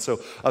home? And so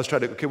I was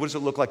trying to, what does it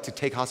look like to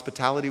take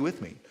hospitality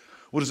with me?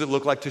 What does it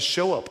look like to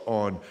show up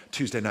on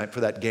Tuesday night for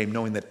that game,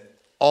 knowing that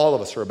All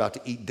of us are about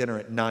to eat dinner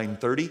at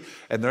 9:30,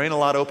 and there ain't a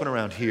lot open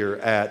around here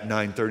at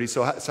 9:30.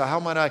 So how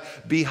might I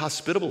be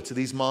hospitable to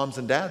these moms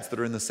and dads that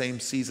are in the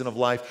same season of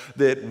life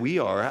that we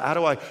are? How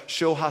do I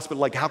show hospitality?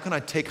 Like, how can I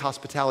take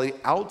hospitality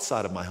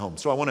outside of my home?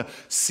 So I want to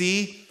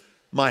see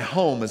my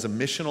home as a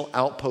missional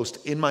outpost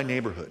in my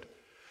neighborhood.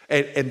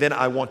 And then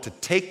I want to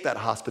take that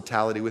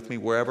hospitality with me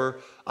wherever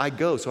I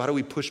go. So how do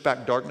we push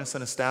back darkness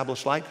and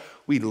establish light?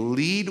 We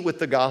lead with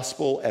the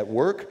gospel at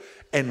work,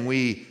 and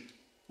we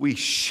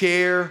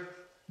share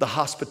the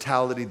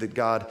hospitality that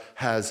God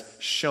has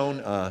shown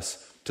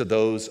us to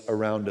those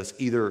around us,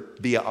 either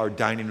via our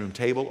dining room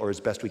table or as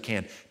best we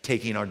can,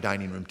 taking our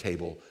dining room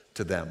table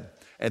to them.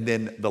 And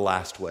then the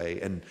last way,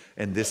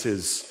 and this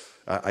is,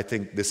 I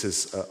think this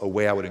is a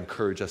way I would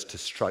encourage us to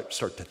start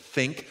to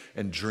think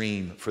and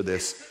dream for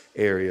this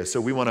area. So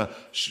we want to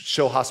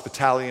show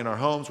hospitality in our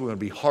homes. We want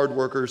to be hard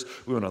workers.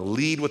 We want to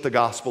lead with the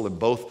gospel in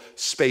both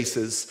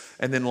spaces.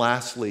 And then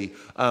lastly,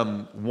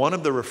 one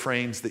of the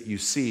refrains that you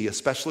see,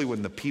 especially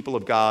when the people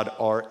of God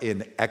are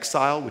in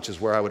exile, which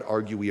is where I would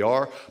argue we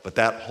are, but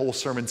that whole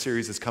sermon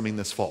series is coming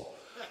this fall,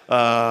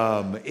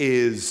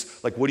 is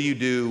like, what do you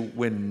do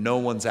when no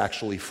one's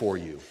actually for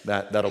you?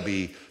 That'll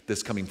be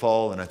this coming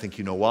fall, and I think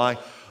you know why.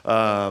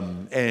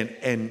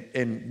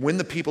 And when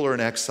the people are in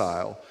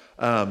exile,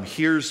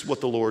 here's what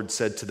the Lord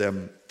said to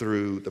them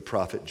through the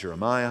prophet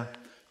Jeremiah.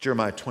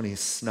 Jeremiah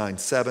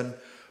 29:7.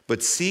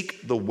 But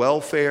seek the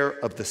welfare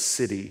of the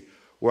city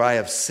where I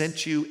have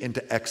sent you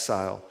into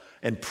exile,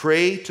 and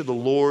pray to the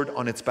Lord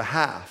on its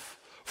behalf.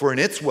 For in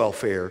its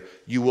welfare,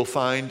 you will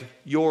find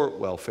your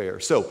welfare.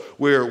 So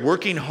we're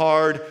working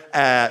hard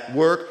at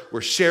work.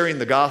 We're sharing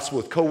the gospel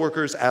with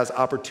coworkers as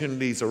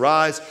opportunities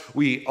arise.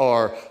 We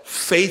are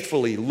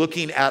faithfully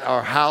looking at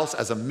our house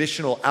as a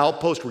missional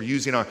outpost. We're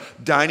using our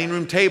dining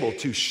room table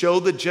to show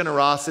the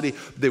generosity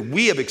that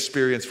we have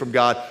experienced from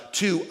God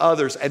to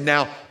others. And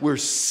now we're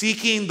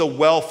seeking the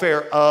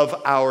welfare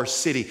of our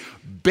city.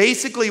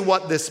 Basically,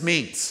 what this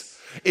means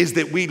is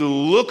that we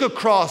look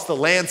across the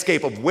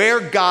landscape of where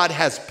God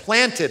has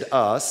planted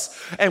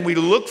us, and we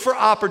look for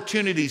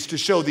opportunities to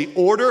show the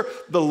order,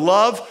 the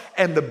love,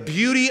 and the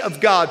beauty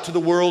of God to the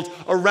world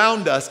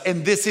around us.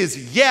 And this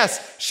is, yes,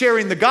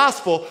 sharing the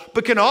gospel,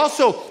 but can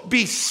also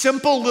be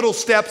simple little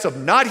steps of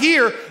not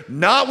here,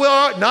 not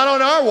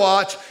on our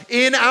watch,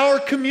 in our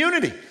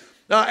community.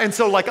 And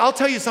so, like, I'll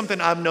tell you something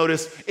I've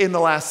noticed in the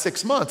last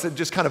 6 months. It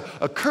just kind of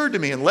occurred to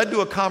me and led to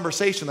a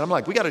conversation. I'm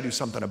like, we got to do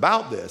something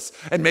about this.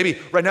 And maybe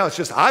right now it's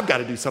just, I've got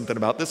to do something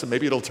about this, and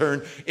maybe it'll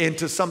turn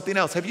into something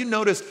else. Have you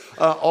noticed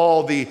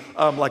all the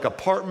like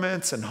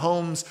apartments and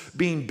homes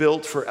being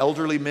built for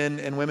elderly men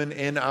and women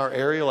in our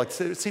area? Like,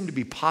 it seemed to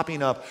be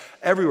popping up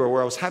everywhere.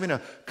 Where I was having a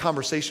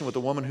conversation with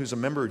a woman who's a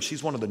member, and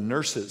she's one of the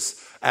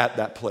nurses at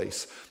that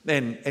place.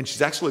 And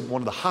she's actually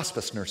one of the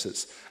hospice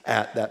nurses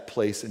at that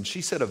place. And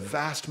she said a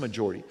vast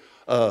majority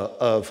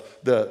of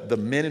the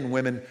men and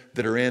women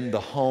that are in the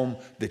home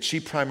that she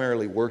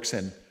primarily works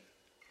in,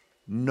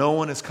 no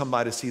one has come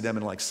by to see them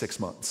in like 6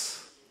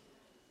 months.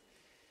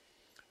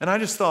 And I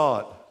just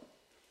thought,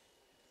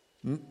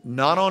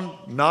 not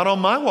on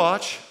my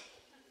watch,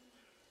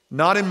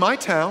 not in my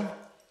town,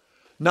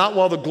 not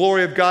while the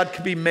glory of God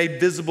can be made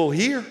visible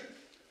here.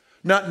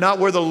 Not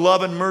where the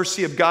love and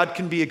mercy of God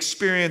can be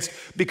experienced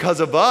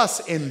because of us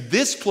in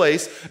this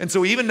place. And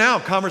so even now,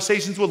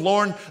 conversations with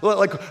Lauren,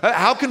 like,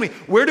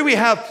 where do we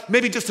have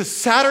maybe just a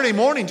Saturday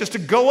morning just to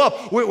go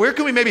up? Where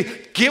can we maybe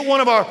get one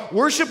of our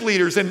worship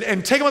leaders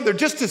and take them up there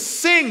just to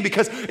sing?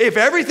 Because if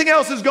everything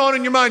else is gone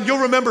in your mind, you'll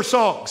remember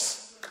songs.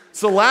 It's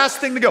the last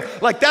thing to go.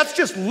 Like, that's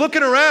just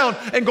looking around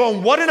and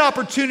going, what an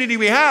opportunity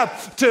we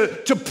have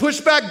to push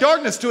back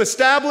darkness, to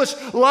establish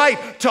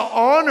light, to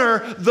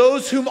honor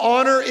those whom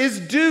honor is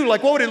due.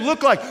 Like, what would it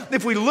look like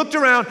if we looked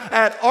around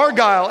at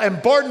Argyle and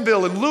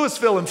Bartonville and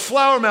Louisville and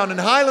Flower Mound and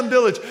Highland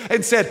Village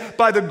and said,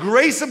 by the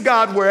grace of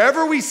God,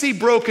 wherever we see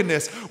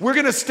brokenness, we're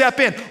going to step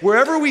in.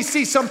 Wherever we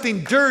see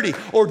something dirty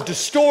or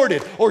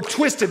distorted or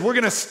twisted, we're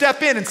going to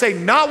step in and say,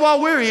 not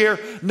while we're here,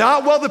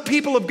 not while the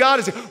people of God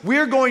is here.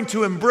 We're going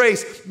to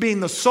embrace being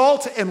the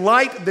salt and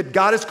light that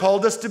God has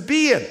called us to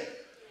be in.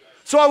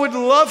 So I would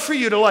love for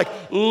you to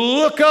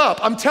look up.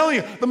 I'm telling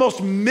you, the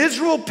most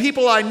miserable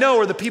people I know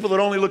are the people that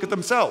only look at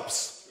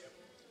themselves.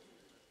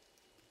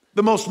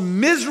 The most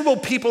miserable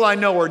people I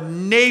know are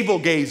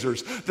navel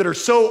gazers that are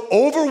so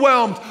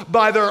overwhelmed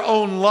by their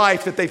own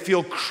life that they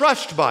feel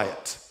crushed by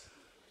it.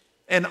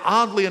 And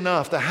oddly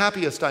enough, the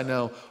happiest I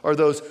know are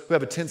those who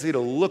have a tendency to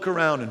look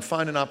around and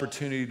find an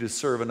opportunity to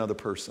serve another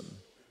person.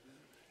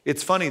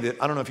 It's funny that,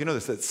 I don't know if you know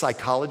this, that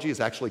psychology is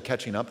actually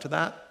catching up to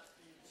that.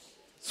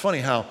 It's funny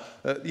how,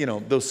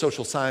 those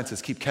social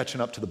sciences keep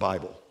catching up to the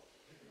Bible.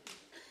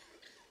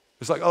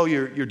 It's like, oh,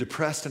 you're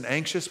depressed and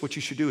anxious. What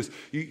you should do is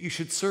you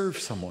should serve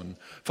someone.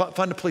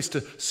 Find a place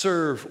to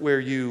serve where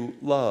you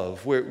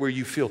love, where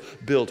you feel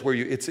built,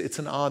 it's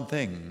an odd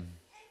thing.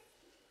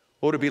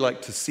 What would it be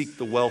like to seek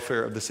the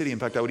welfare of the city? In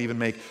fact, I would even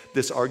make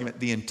this argument: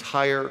 the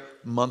entire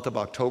month of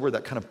October,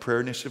 that kind of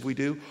prayer initiative we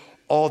do,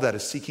 All that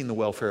is seeking the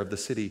welfare of the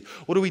city.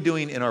 What are we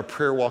doing in our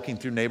prayer walking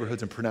through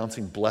neighborhoods and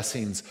pronouncing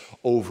blessings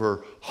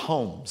over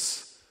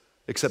homes,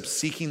 except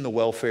seeking the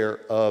welfare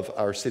of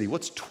our city?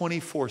 What's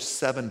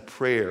 24/7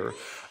 prayer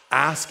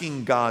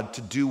asking God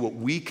to do what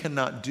we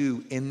cannot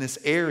do in this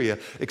area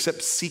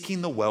except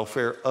seeking the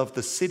welfare of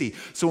the city?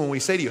 So when we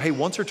say to you, hey,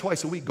 once or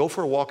twice a week, go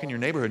for a walk in your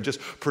neighborhood and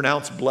just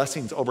pronounce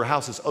blessings over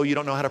houses. Oh, you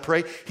don't know how to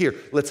pray? Here,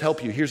 let's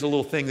help you. Here's a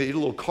little thing, a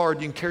little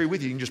card you can carry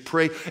with you. You can just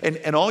pray.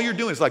 And all you're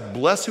doing is like,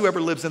 bless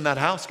whoever lives in that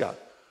house, God.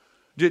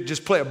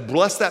 Just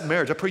bless that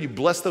marriage. I pray you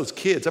bless those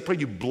kids. I pray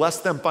you bless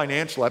them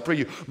financially. I pray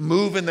you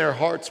move in their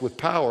hearts with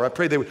power. I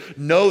pray they would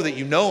know that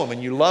you know them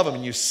and you love them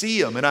and you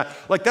see them. And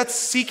that's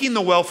seeking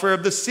the welfare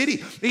of the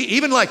city.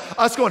 Even like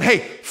us going, hey,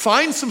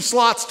 find some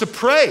slots to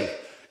pray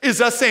is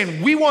us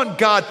saying we want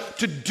God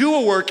to do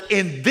a work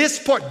in this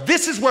part.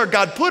 This is where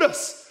God put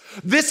us.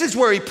 This is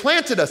where he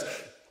planted us.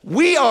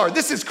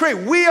 This is great.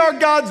 We are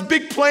God's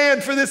big plan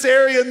for this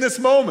area in this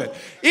moment.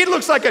 It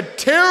looks like a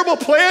terrible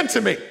plan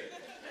to me.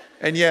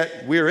 And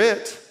yet, we're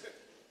it.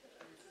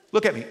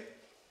 Look at me.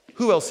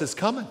 Who else is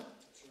coming?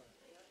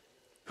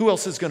 Who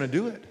else is going to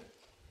do it?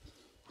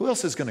 Who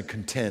else is going to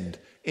contend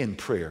in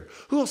prayer?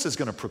 Who else is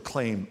going to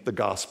proclaim the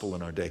gospel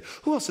in our day?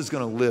 Who else is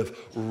going to live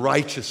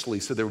righteously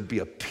so there would be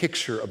a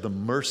picture of the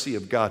mercy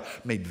of God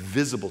made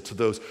visible to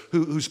those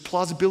whose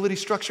plausibility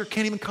structure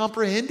can't even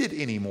comprehend it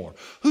anymore?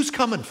 Who's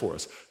coming for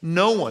us?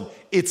 No one.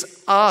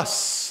 It's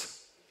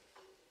us.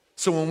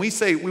 So when we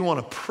say we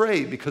want to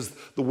pray because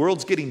the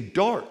world's getting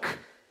dark,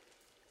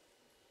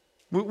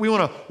 we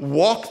want to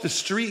walk the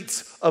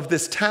streets of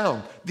this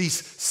town, these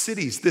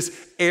cities,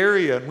 this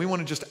area, and we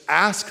want to just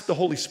ask the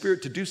Holy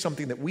Spirit to do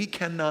something that we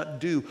cannot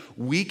do,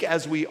 weak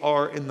as we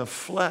are in the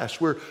flesh.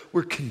 We're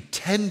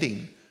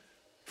contending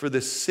for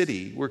this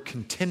city. We're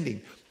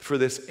contending for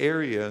this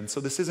area. And so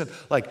this isn't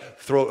like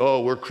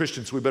we're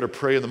Christians, so we better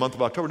pray in the month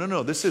of October.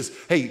 No. This is,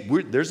 hey,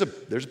 there's a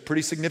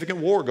pretty significant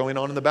war going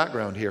on in the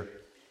background here.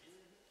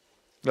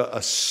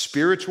 A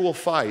spiritual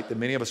fight that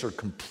many of us are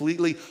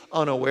completely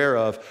unaware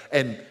of.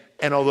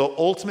 And although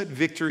ultimate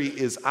victory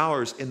is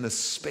ours, in the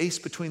space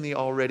between the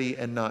already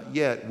and not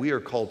yet, we are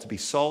called to be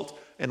salt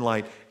and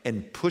light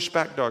and push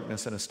back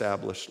darkness and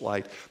establish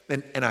light.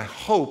 And I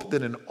hope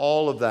that in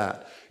all of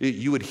that,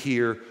 you would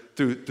hear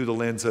through the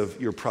lens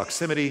of your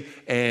proximity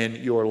and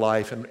your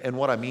life. And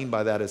what I mean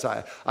by that is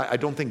I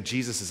don't think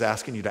Jesus is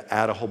asking you to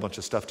add a whole bunch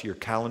of stuff to your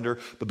calendar,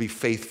 but be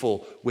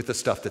faithful with the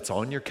stuff that's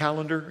on your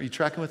calendar. Are you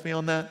tracking with me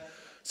on that?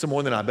 So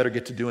more than I better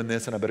get to doing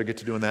this and I better get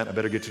to doing that and I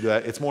better get to do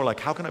that. It's more like,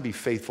 how can I be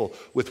faithful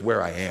with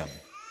where I am?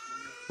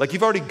 Like,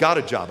 you've already got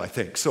a job, I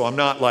think. So I'm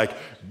not like,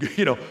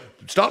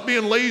 stop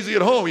being lazy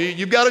at home.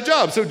 You've got a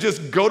job. So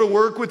just go to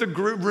work with a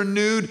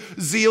renewed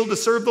zeal to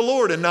serve the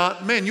Lord and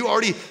not, you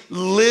already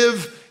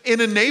live in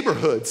a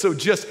neighborhood. So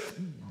just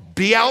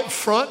be out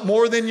front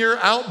more than you're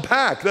out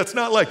back. That's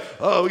not like,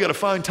 we got to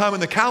find time in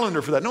the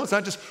calendar for that. No, it's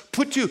not. Just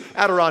put 2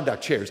 Adirondack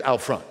chairs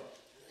out front.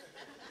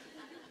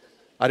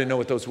 I didn't know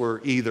what those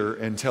were either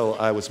until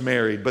I was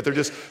married, but they're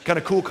just kind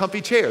of cool,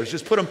 comfy chairs.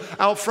 Just put them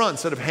out front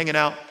instead of hanging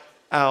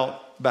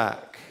out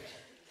back.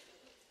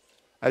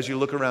 As you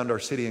look around our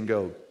city and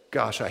go,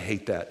 gosh, I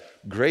hate that.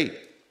 Great.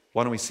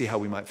 Why don't we see how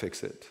we might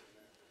fix it?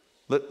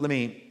 I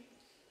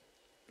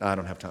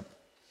don't have time.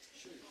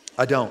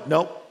 I don't.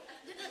 Nope.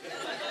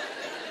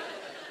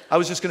 I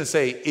was just going to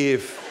say,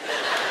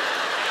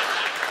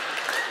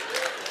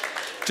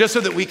 just so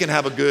that we can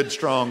have a good,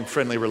 strong,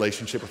 friendly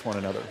relationship with one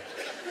another.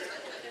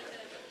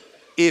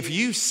 If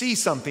you see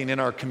something in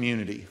our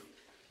community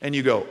and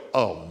you go,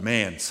 oh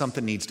man,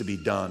 something needs to be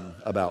done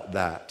about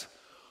that,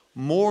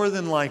 more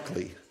than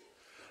likely,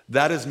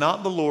 that is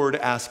not the Lord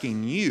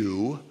asking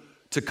you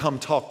to come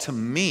talk to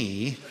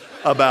me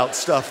about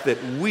stuff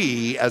that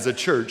we as a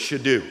church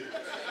should do.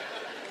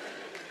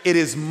 It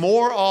is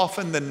more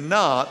often than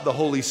not the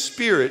Holy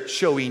Spirit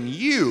showing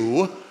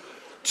you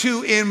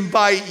to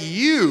invite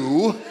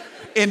you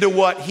into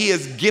what he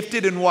has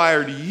gifted and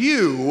wired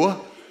you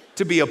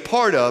to be a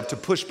part of, to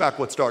push back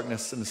what's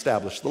darkness and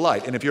establish the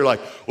light. And if you're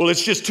like, well,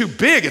 it's just too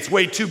big, it's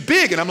way too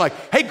big. And I'm like,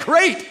 hey,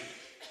 great.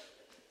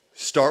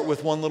 Start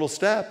with one little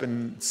step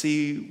and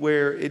see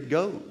where it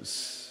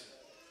goes.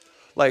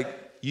 Like,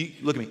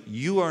 look at me,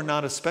 you are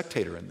not a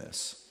spectator in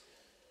this.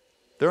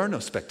 There are no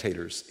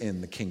spectators in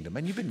the kingdom,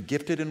 and you've been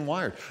gifted and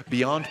wired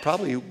beyond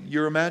probably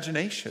your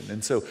imagination.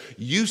 And so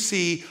you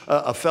see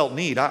a felt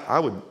need, I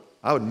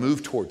would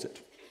move towards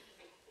it.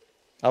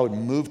 I would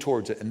move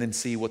towards it and then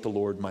see what the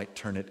Lord might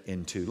turn it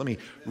into. Let me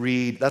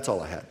read. That's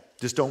all I had.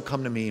 Just don't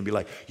come to me and be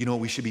like, you know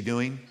what we should be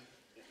doing?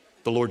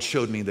 The Lord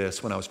showed me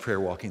this when I was prayer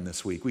walking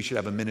this week. We should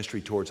have a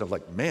ministry towards. I was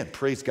like, man,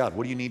 praise God.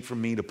 What do you need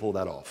from me to pull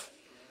that off?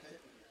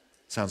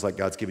 Sounds like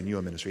God's given you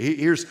a ministry.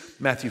 Here's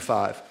Matthew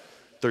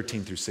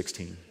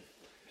 5:13-16.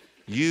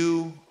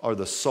 You are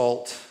the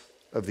salt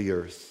of the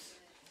earth.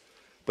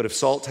 But if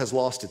salt has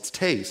lost its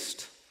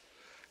taste,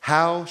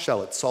 how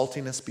shall its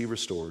saltiness be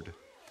restored?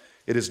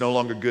 It is no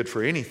longer good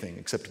for anything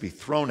except to be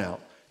thrown out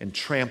and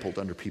trampled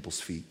under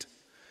people's feet.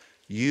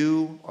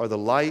 You are the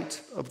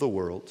light of the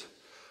world.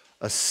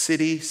 A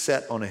city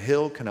set on a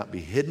hill cannot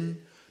be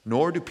hidden,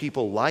 nor do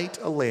people light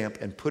a lamp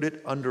and put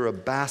it under a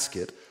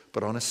basket,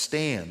 but on a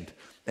stand,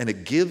 and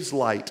it gives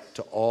light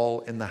to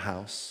all in the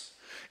house.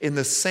 In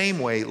the same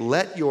way,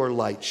 let your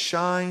light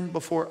shine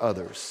before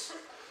others,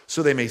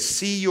 so they may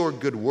see your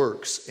good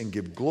works and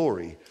give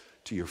glory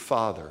to your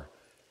Father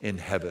in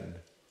heaven.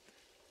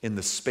 In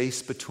the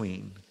space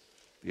between,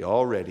 the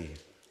already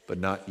but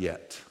not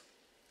yet,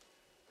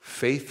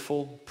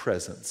 faithful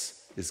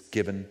presence is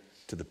given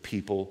to the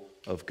people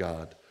of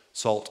God.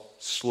 Salt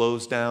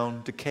slows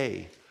down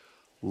decay.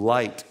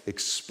 Light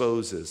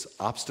exposes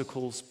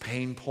obstacles,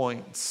 pain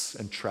points,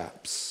 and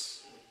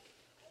traps,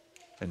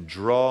 and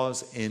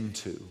draws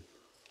into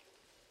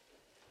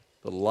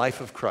the life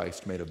of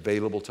Christ made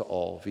available to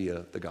all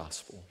via the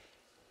gospel.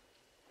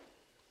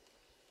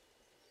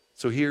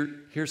 So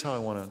here's how I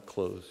want to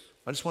close.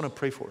 I just want to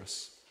pray for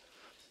us.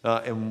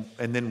 And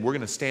then we're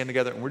going to stand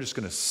together and we're just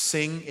going to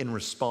sing in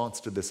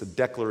response to this, a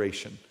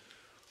declaration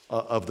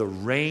of the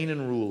reign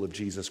and rule of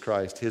Jesus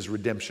Christ, his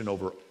redemption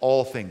over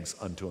all things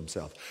unto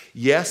himself.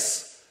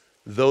 Yes,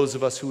 those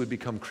of us who would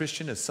become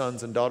Christian as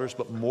sons and daughters,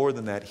 but more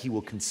than that, he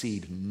will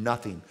concede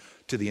nothing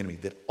to the enemy,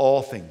 that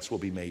all things will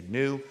be made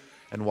new.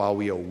 And while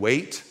we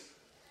await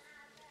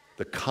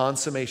the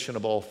consummation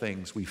of all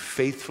things, we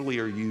faithfully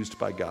are used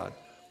by God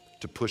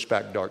to push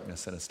back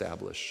darkness and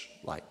establish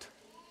light.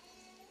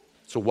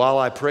 So while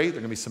I pray, there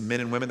are going to be some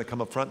men and women that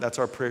come up front. That's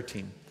our prayer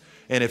team.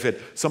 And if at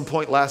some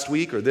point last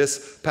week or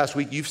this past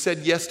week you've said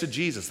yes to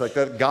Jesus, like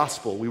that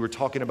gospel we were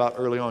talking about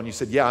early on, you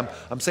said, yeah,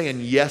 I'm saying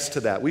yes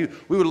to that. We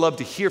would love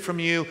to hear from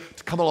you,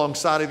 to come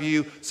alongside of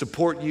you,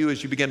 support you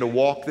as you begin to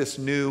walk this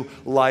new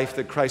life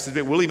that Christ has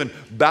been. We'll even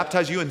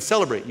baptize you and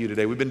celebrate you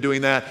today. We've been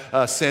doing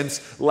that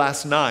since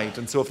last night.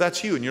 And so if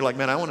that's you and you're like,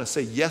 man, I want to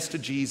say yes to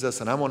Jesus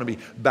and I want to be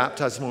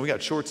baptized this morning, we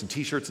got shorts and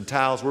t-shirts and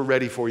towels. We're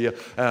ready for you.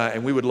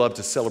 And we would love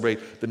to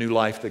celebrate the new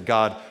life that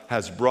God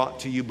has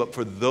brought to you. But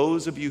for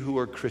those of you who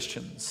are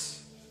Christians,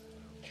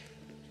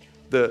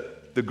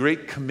 the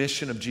great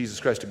commission of Jesus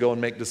Christ to go and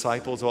make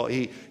disciples, well,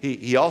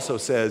 he also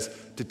says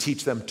to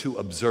teach them to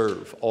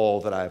observe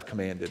all that I have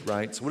commanded,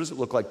 right? So what does it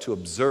look like to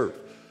observe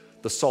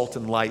the salt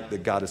and light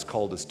that God has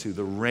called us to,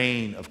 the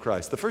reign of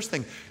Christ? The first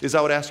thing is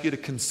I would ask you to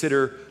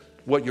consider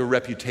what your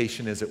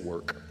reputation is at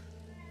work.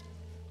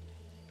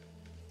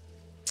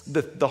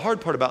 The hard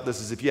part about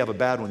this is if you have a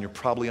bad one, you're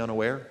probably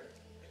unaware.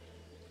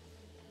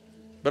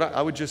 But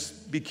I would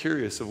just be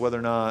curious of whether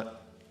or not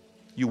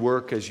you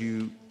work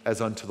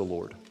as unto the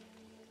Lord.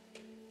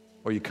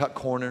 Or you cut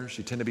corners,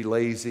 you tend to be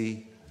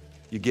lazy,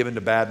 you give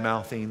into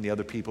bad-mouthing the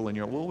other people in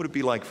your, what would it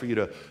be like for you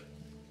to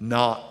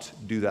not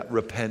do that,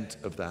 repent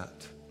of that?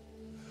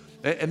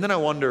 And then I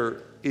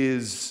wonder,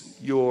 is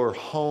your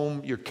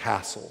home your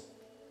castle?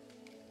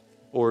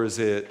 Or is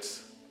it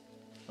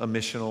a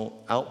missional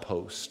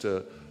outpost,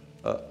 a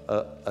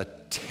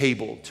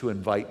table to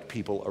invite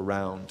people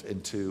around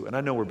into? And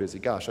I know we're busy,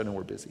 gosh, I know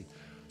we're busy.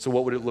 So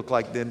what would it look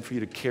like then for you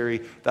to carry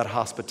that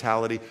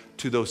hospitality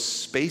to those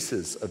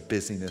spaces of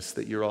busyness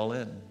that you're all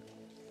in?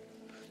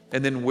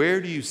 And then where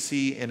do you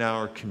see in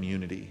our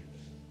community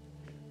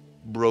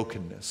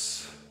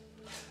brokenness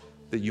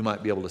that you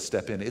might be able to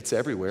step in? It's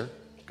everywhere.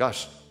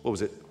 Gosh, what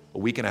was it? A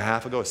week and a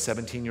half ago, a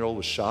 17-year-old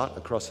was shot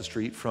across the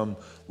street from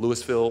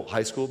Louisville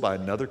High School by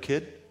another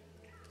kid.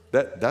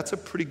 That's a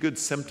pretty good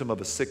symptom of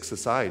a sick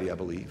society, I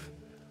believe.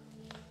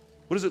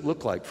 What does it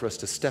look like for us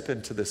to step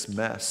into this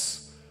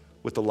mess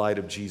with the light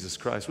of Jesus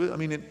Christ? I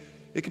mean,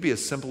 it could be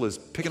as simple as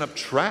picking up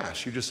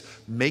trash. You're just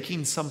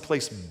making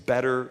someplace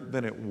better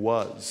than it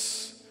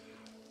was.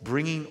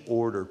 Bringing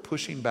order,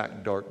 pushing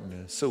back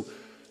darkness.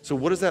 So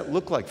what does that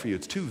look like for you?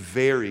 It's too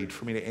varied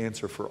for me to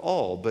answer for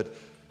all, but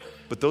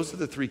those are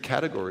the three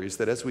categories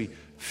that as we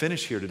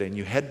finish here today and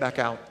you head back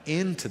out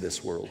into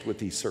this world with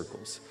these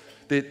circles,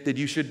 that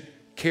you should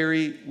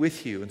carry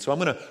with you. And so I'm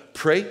going to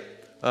pray.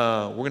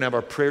 We're going to have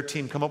our prayer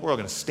team come up. We're all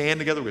going to stand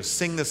together. We're going to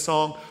sing this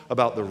song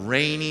about the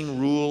reigning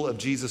rule of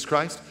Jesus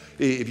Christ.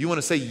 If you want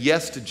to say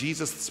yes to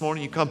Jesus this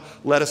morning, you come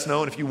let us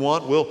know. And if you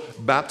want, we'll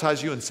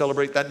baptize you and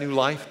celebrate that new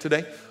life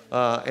today.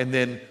 And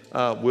then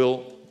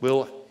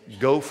we'll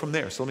go from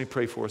there. So let me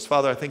pray for us.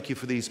 Father, I thank you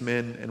for these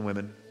men and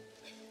women.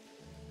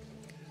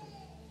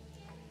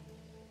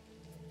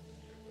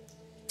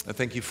 I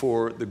thank you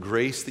for the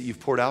grace that you've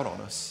poured out on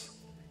us.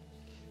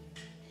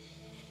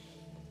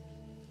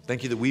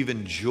 Thank you that we've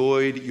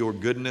enjoyed your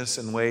goodness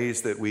in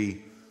ways that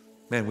we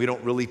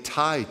don't really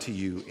tie to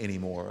you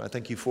anymore. I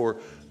thank you for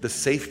the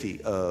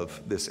safety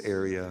of this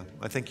area.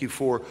 I thank you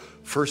for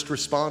first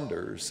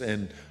responders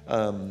and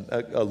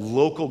a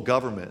local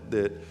government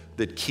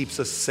that keeps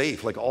us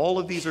safe. Like all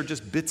of these are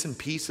just bits and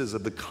pieces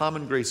of the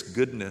common grace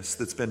goodness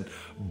that's been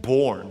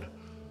born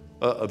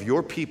of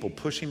your people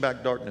pushing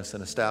back darkness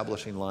and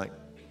establishing light.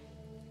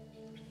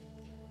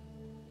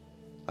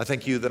 I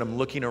thank you that I'm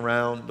looking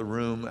around the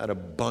room at a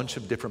bunch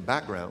of different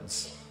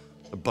backgrounds,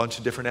 a bunch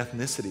of different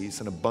ethnicities,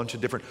 and a bunch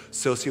of different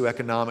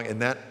socioeconomic,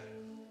 and that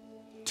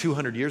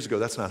 200 years ago,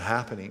 that's not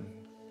happening.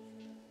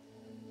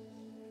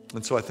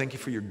 And so I thank you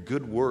for your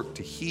good work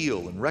to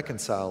heal and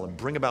reconcile and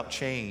bring about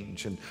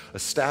change and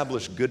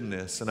establish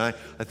goodness. And I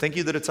thank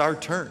you that it's our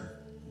turn.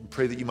 I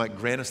pray that you might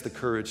grant us the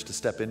courage to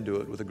step into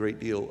it with a great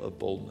deal of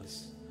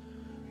boldness.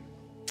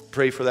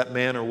 Pray for that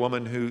man or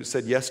woman who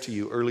said yes to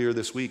you earlier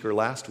this week or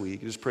last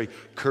week. Just pray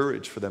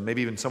courage for them.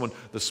 Maybe even someone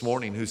this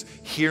morning who's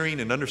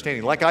hearing and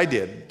understanding, like I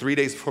did 3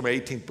 days before my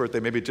 18th birthday.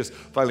 Maybe it just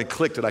finally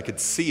clicked and I could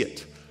see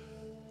it.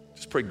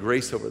 Just pray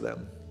grace over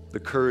them, the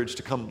courage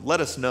to come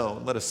let us know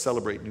and let us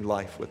celebrate new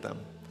life with them.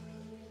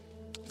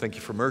 Thank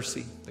you for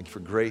mercy. Thank you for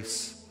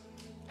grace.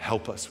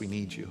 Help us. We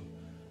need you.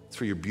 It's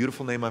for your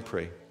beautiful name I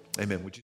pray. Amen. Would you